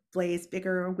fire blaze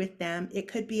bigger with them, it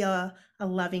could be a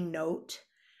loving note.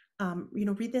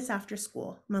 Read this after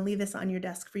school. I'm gonna leave this on your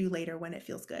desk for you later when it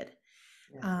feels good.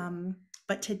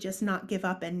 But to just not give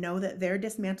up and know that they're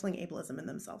dismantling ableism in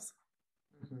themselves.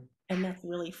 And that's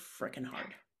really freaking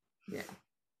hard. Yeah.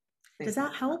 Does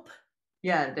that help?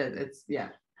 Yeah, it does. It's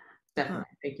definitely.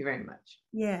 Thank you very much.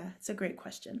 Yeah, it's a great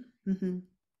question.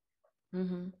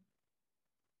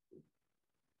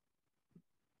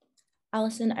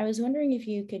 Allison, I was wondering if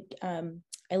you could,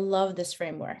 I love this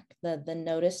framework, the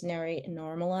notice, narrate, and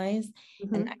normalize.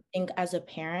 And I think as a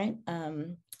parent,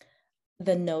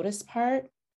 the notice part,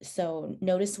 so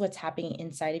notice what's happening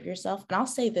inside of yourself. And I'll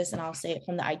say this, and I'll say it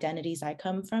from the identities I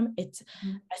come from. It's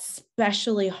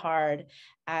especially hard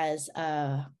as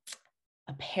a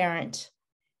parent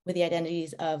with the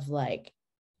identities of like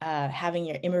having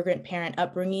your immigrant parent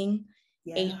upbringing,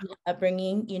 Asian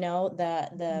upbringing,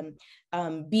 the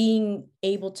being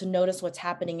able to notice what's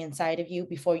happening inside of you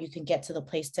before you can get to the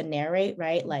place to narrate,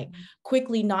 right? Like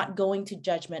quickly not going to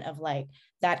judgment of like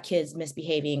that kid's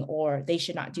misbehaving or they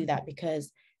should not do that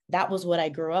because that was what I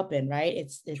grew up in, right?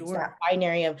 It's that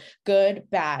binary of good,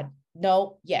 bad,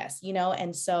 no, yes,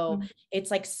 and so it's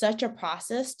like such a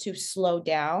process to slow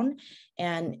down.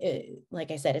 And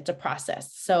like I said, it's a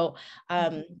process. So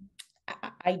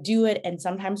I do it, and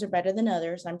sometimes they're better than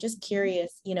others. I'm just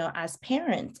curious, as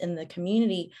parents in the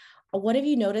community, what have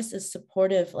you noticed is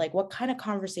supportive? Like what kind of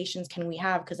conversations can we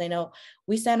have? Because I know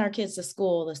we send our kids to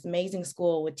school, this amazing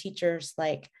school with teachers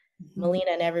like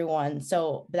Melina and everyone.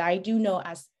 So, but I do know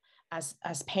as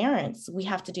parents, we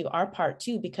have to do our part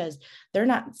too, because they're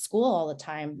not in school all the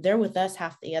time. They're with us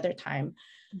half the other time.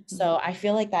 So I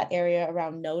feel like that area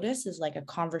around notice is like a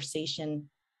conversation,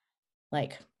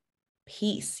 like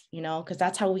piece, because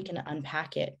that's how we can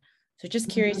unpack it. So just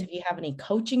curious if you have any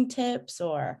coaching tips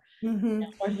or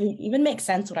if it even makes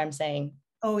sense what I'm saying.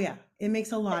 Oh yeah, it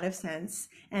makes a lot of sense.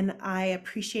 And I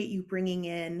appreciate you bringing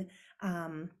in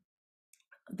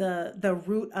the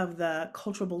root of the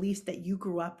cultural beliefs that you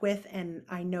grew up with. And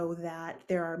I know that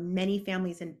there are many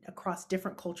families across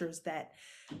different cultures that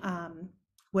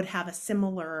would have a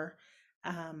similar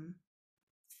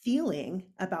feeling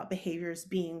about behaviors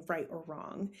being right or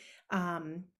wrong.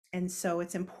 And so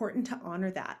it's important to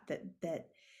honor that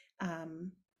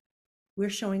we're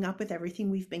showing up with everything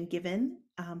we've been given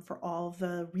for all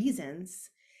the reasons.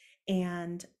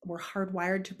 And we're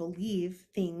hardwired to believe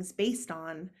things based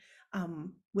on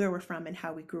where we're from and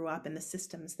how we grew up and the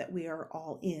systems that we are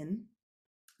all in.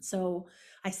 So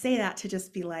I say that to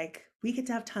just be like, we get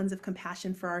to have tons of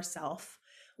compassion for ourselves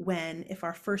if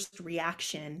our first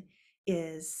reaction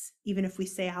is, even if we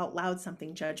say out loud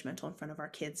something judgmental in front of our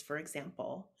kids, for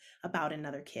example, about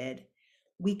another kid,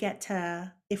 we get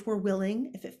to, if we're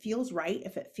willing, if it feels right,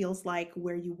 if it feels like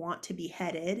where you want to be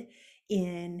headed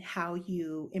in how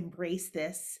you embrace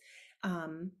this,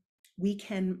 we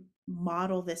can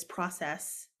model this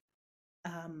process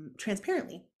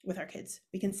transparently with our kids.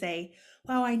 We can say,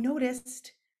 wow, I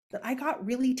noticed that I got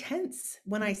really tense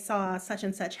when I saw such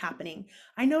and such happening.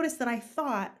 I noticed that I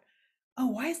thought, oh,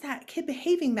 why is that kid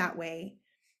behaving that way?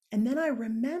 And then I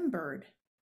remembered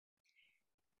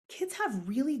kids have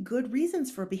really good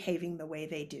reasons for behaving the way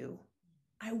they do.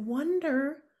 I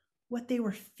wonder what they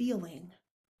were feeling.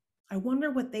 I wonder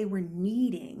what they were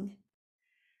needing.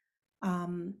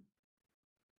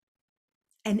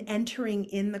 and entering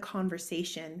in the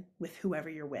conversation with whoever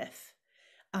you're with.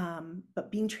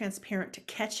 But being transparent to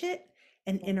catch it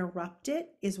and interrupt it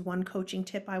is one coaching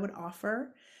tip I would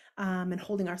offer. And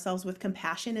holding ourselves with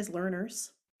compassion as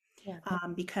learners, Yeah.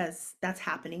 because that's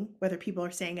happening, whether people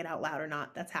are saying it out loud or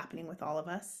not, that's happening with all of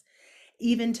us.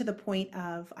 Even to the point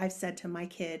of, I've said to my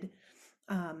kid,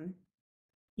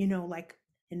 like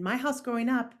in my house growing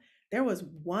up, there was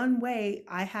one way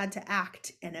I had to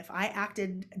act. And if I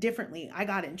acted differently, I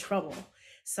got in trouble.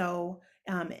 So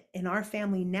in our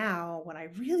family now, what I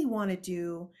really want to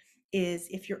do is,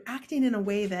 if you're acting in a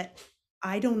way that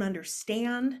I don't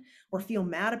understand or feel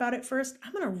mad about it first,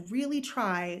 I'm going to really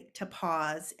try to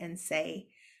pause and say,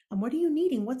 what are you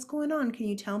needing? What's going on? Can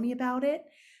you tell me about it?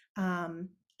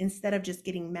 Instead of just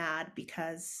getting mad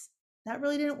because that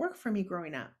really didn't work for me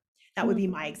growing up. That would be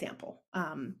my example.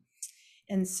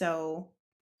 And so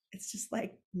it's just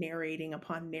like narrating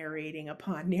upon narrating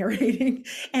upon narrating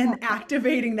and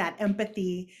activating that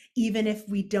empathy, even if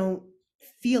we don't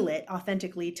feel it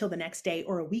authentically till the next day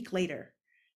or a week later.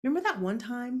 Remember that one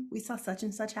time we saw such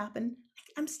and such happen?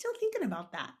 I'm still thinking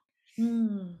about that.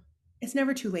 It's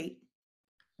never too late.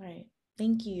 Right.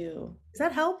 Thank you. Does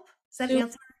that help? Does that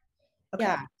answer? Okay.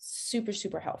 Yeah, super,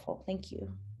 super helpful. Thank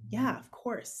you. Yeah, of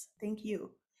course. Thank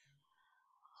you.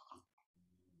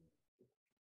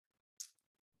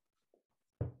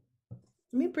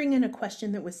 Let me bring in a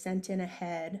question that was sent in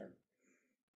ahead.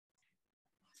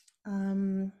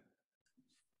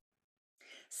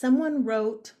 Someone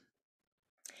wrote,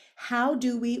 how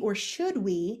do we or should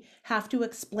we have to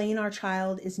explain our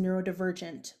child is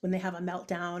neurodivergent when they have a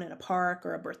meltdown at a park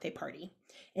or a birthday party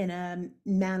in a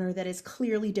manner that is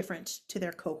clearly different to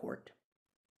their cohort?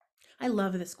 I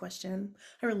love this question.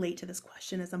 I relate to this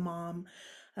question as a mom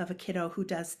of a kiddo who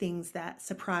does things that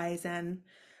surprise and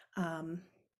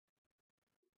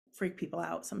freak people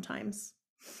out sometimes.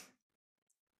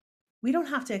 We don't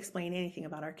have to explain anything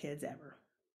about our kids ever.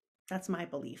 That's my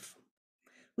belief.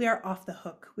 We are off the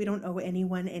hook. We don't owe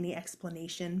anyone any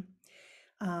explanation.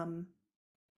 And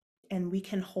we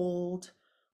can hold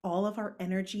all of our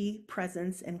energy,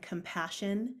 presence, and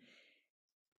compassion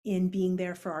in being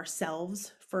there for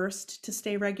ourselves first to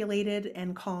stay regulated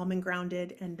and calm and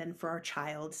grounded, and then for our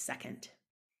child second.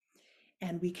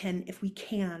 And we can, if we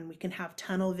can have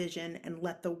tunnel vision and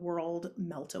let the world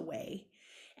melt away.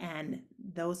 And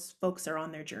those folks are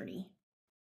on their journey.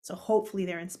 So hopefully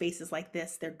they're in spaces like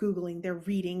this. They're Googling, they're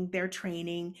reading, they're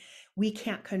training. We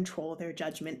can't control their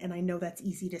judgment. And I know that's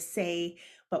easy to say,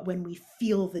 but when we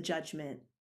feel the judgment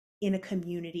in a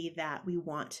community that we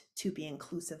want to be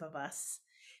inclusive of us,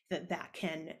 that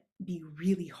can be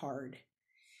really hard.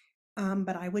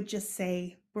 But I would just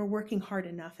say we're working hard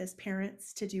enough as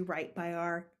parents to do right by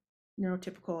our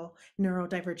neurotypical,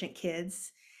 neurodivergent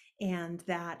kids, and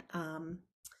that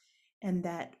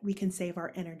we can save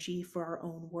our energy for our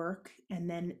own work, and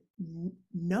then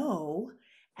know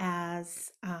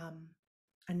as a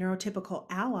neurotypical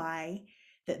ally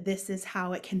that this is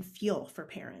how it can feel for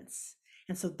parents.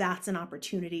 And so that's an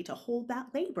opportunity to hold that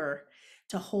labor,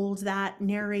 to hold that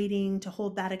narrating, to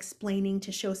hold that explaining,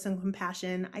 to show some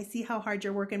compassion. I see how hard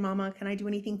you're working, Mama. Can I do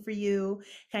anything for you?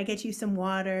 Can I get you some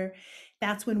water?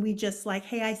 That's when we just like,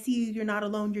 hey, I see you. You're not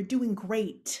alone. You're doing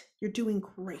great. You're doing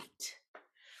great.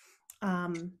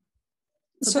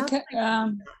 So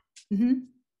can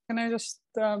I just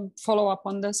follow up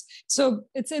on this? So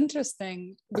it's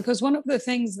interesting because one of the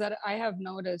things that I have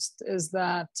noticed is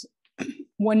that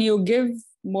when you give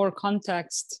more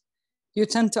context, you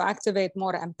tend to activate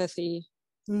more empathy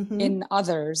in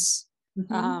others.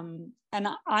 And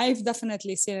I've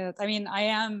definitely seen it. I mean, I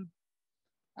am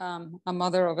a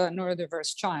mother of a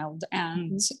neurodiverse child.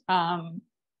 And,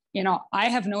 I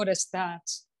have noticed that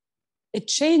it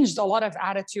changed a lot of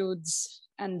attitudes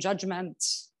and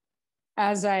judgments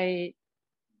as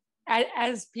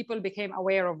people became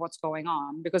aware of what's going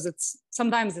on, because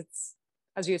sometimes it's,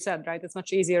 as you said, right, it's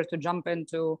much easier to jump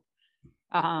into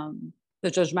the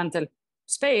judgmental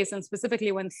space, and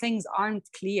specifically when things aren't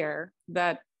clear,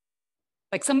 that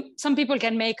like some people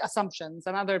can make assumptions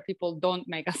and other people don't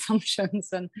make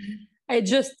assumptions. And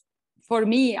for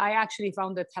me, I actually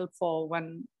found it helpful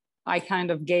when I kind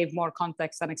of gave more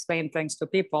context and explained things to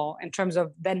people in terms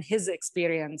of then his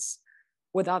experience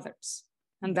with others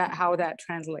and how that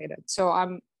translated.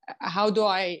 So how do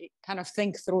I kind of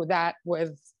think through that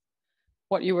with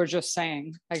what you were just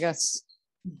saying? I guess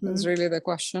is really the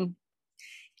question.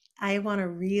 I want to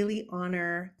really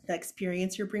honor the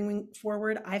experience you're bringing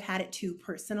forward. I've had it too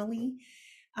personally.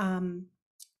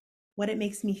 What it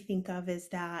makes me think of is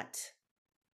that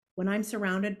when I'm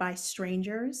surrounded by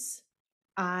strangers,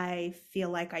 I feel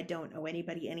like I don't owe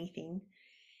anybody anything.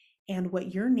 And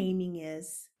what you're naming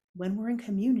is, when we're in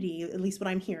community, at least what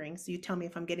I'm hearing, so you tell me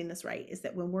if I'm getting this right, is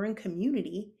that when we're in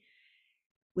community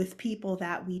with people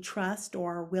that we trust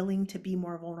or are willing to be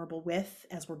more vulnerable with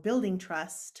as we're building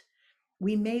trust,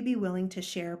 we may be willing to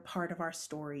share part of our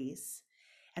stories.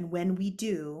 And when we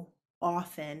do,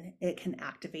 often it can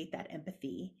activate that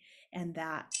empathy and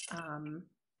that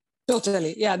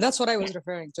Totally. Yeah, that's what I was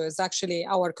referring to. It's actually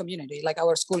our community, like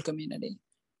our school community.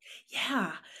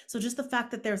 yeah. So just the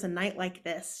fact that there's a night like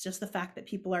this, just the fact that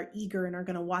people are eager and are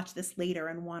going to watch this later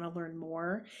and want to learn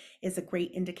more is a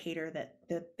great indicator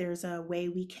that there's a way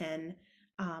we can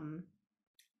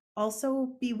also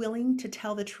be willing to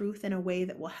tell the truth in a way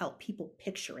that will help people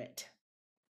picture it.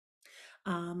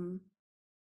 And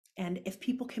if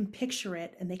people can picture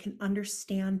it and they can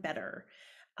understand better,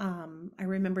 I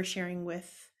remember sharing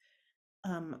with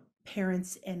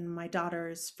parents in my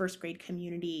daughter's first grade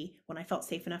community when I felt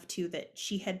safe enough to, that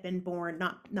she had been born,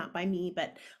 not by me,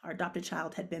 but our adopted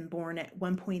child had been born at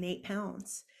 1.8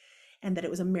 pounds, and that it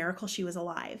was a miracle she was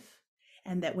alive.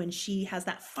 And that when she has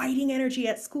that fighting energy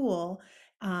at school,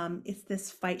 it's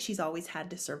this fight she's always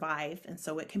had to survive. And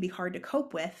so it can be hard to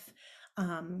cope with.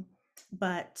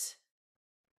 But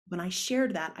when I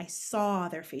shared that, I saw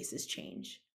their faces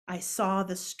change. I saw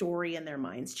the story in their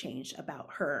minds change about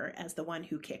her as the one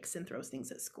who kicks and throws things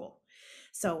at school.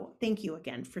 So thank you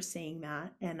again for saying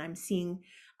that. And I'm seeing,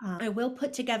 I will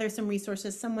put together some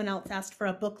resources. Someone else asked for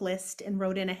a book list and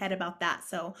wrote in ahead about that.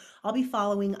 So I'll be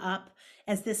following up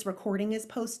as this recording is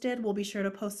posted. We'll be sure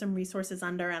to post some resources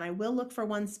under, and I will look for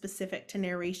one specific to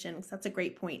narration, because that's a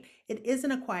great point. It is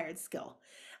an acquired skill.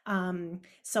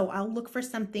 So I'll look for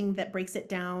something that breaks it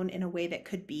down in a way that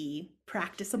could be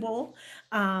practicable.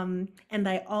 And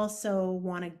I also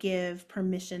want to give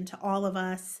permission to all of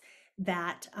us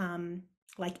that,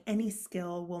 like any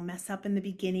skill, we'll mess up in the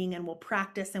beginning and we'll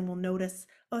practice and we'll notice,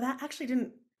 oh, that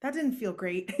didn't feel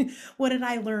great. What did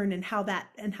I learn and how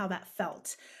that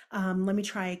felt? Let me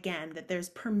try again. That there's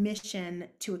permission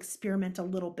to experiment a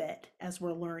little bit as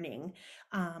we're learning.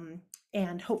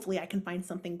 And hopefully I can find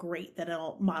something great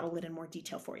that'll model it in more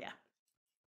detail for you.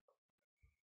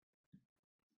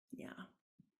 Yeah.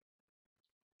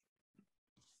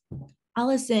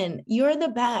 Allison, you're the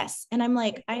best. And I'm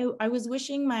like, I was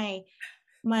wishing my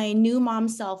new mom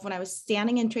self, when I was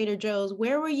standing in Trader Joe's,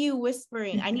 where were you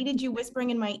whispering? I needed you whispering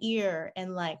in my ear.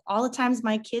 And like all the times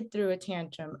my kid threw a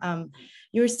tantrum.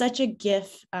 You're such a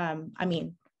gift. I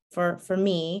mean, for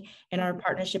me in our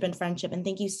partnership and friendship. And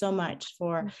thank you so much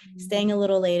for staying a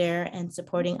little later and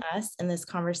supporting us in this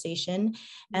conversation.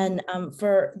 And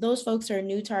for those folks who are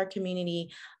new to our community,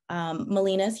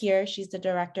 Melina's here. She's the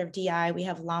director of DI. We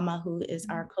have Lama, who is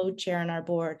our co-chair on our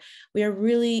board. We are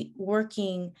really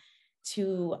working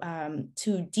to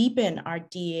deepen our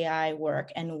DEI work,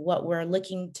 and what we're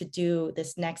looking to do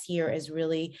this next year is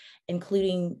really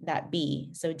including that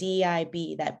B. So DEI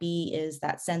B, that B is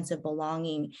that sense of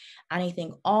belonging. And I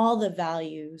think all the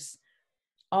values,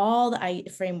 all the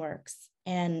frameworks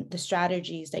and the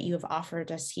strategies that you have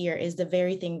offered us here is the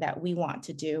very thing that we want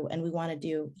to do, and we want to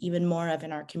do even more of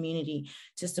in our community,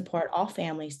 to support all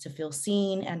families to feel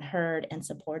seen and heard and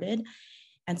supported.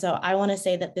 And so I want to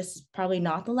say that this is probably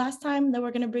not the last time that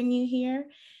we're going to bring you here,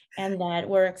 and that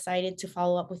we're excited to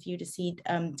follow up with you to see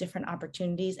different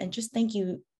opportunities. And just thank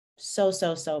you so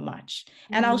much.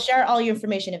 And I'll share all your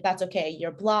information if that's okay,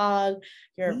 your blog,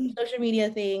 your social media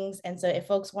things. And so if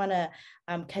folks want to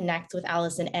connect with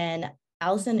Allison, and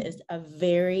Allison is a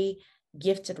very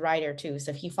gifted writer too.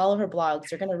 So if you follow her blogs,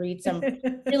 you're going to read some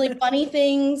really funny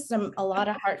things, a lot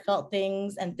of heartfelt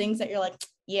things, and things that you're like,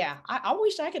 yeah, I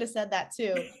wish I could have said that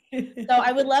too. So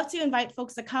I would love to invite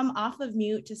folks to come off of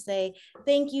mute to say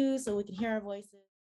thank you so we can hear our voices.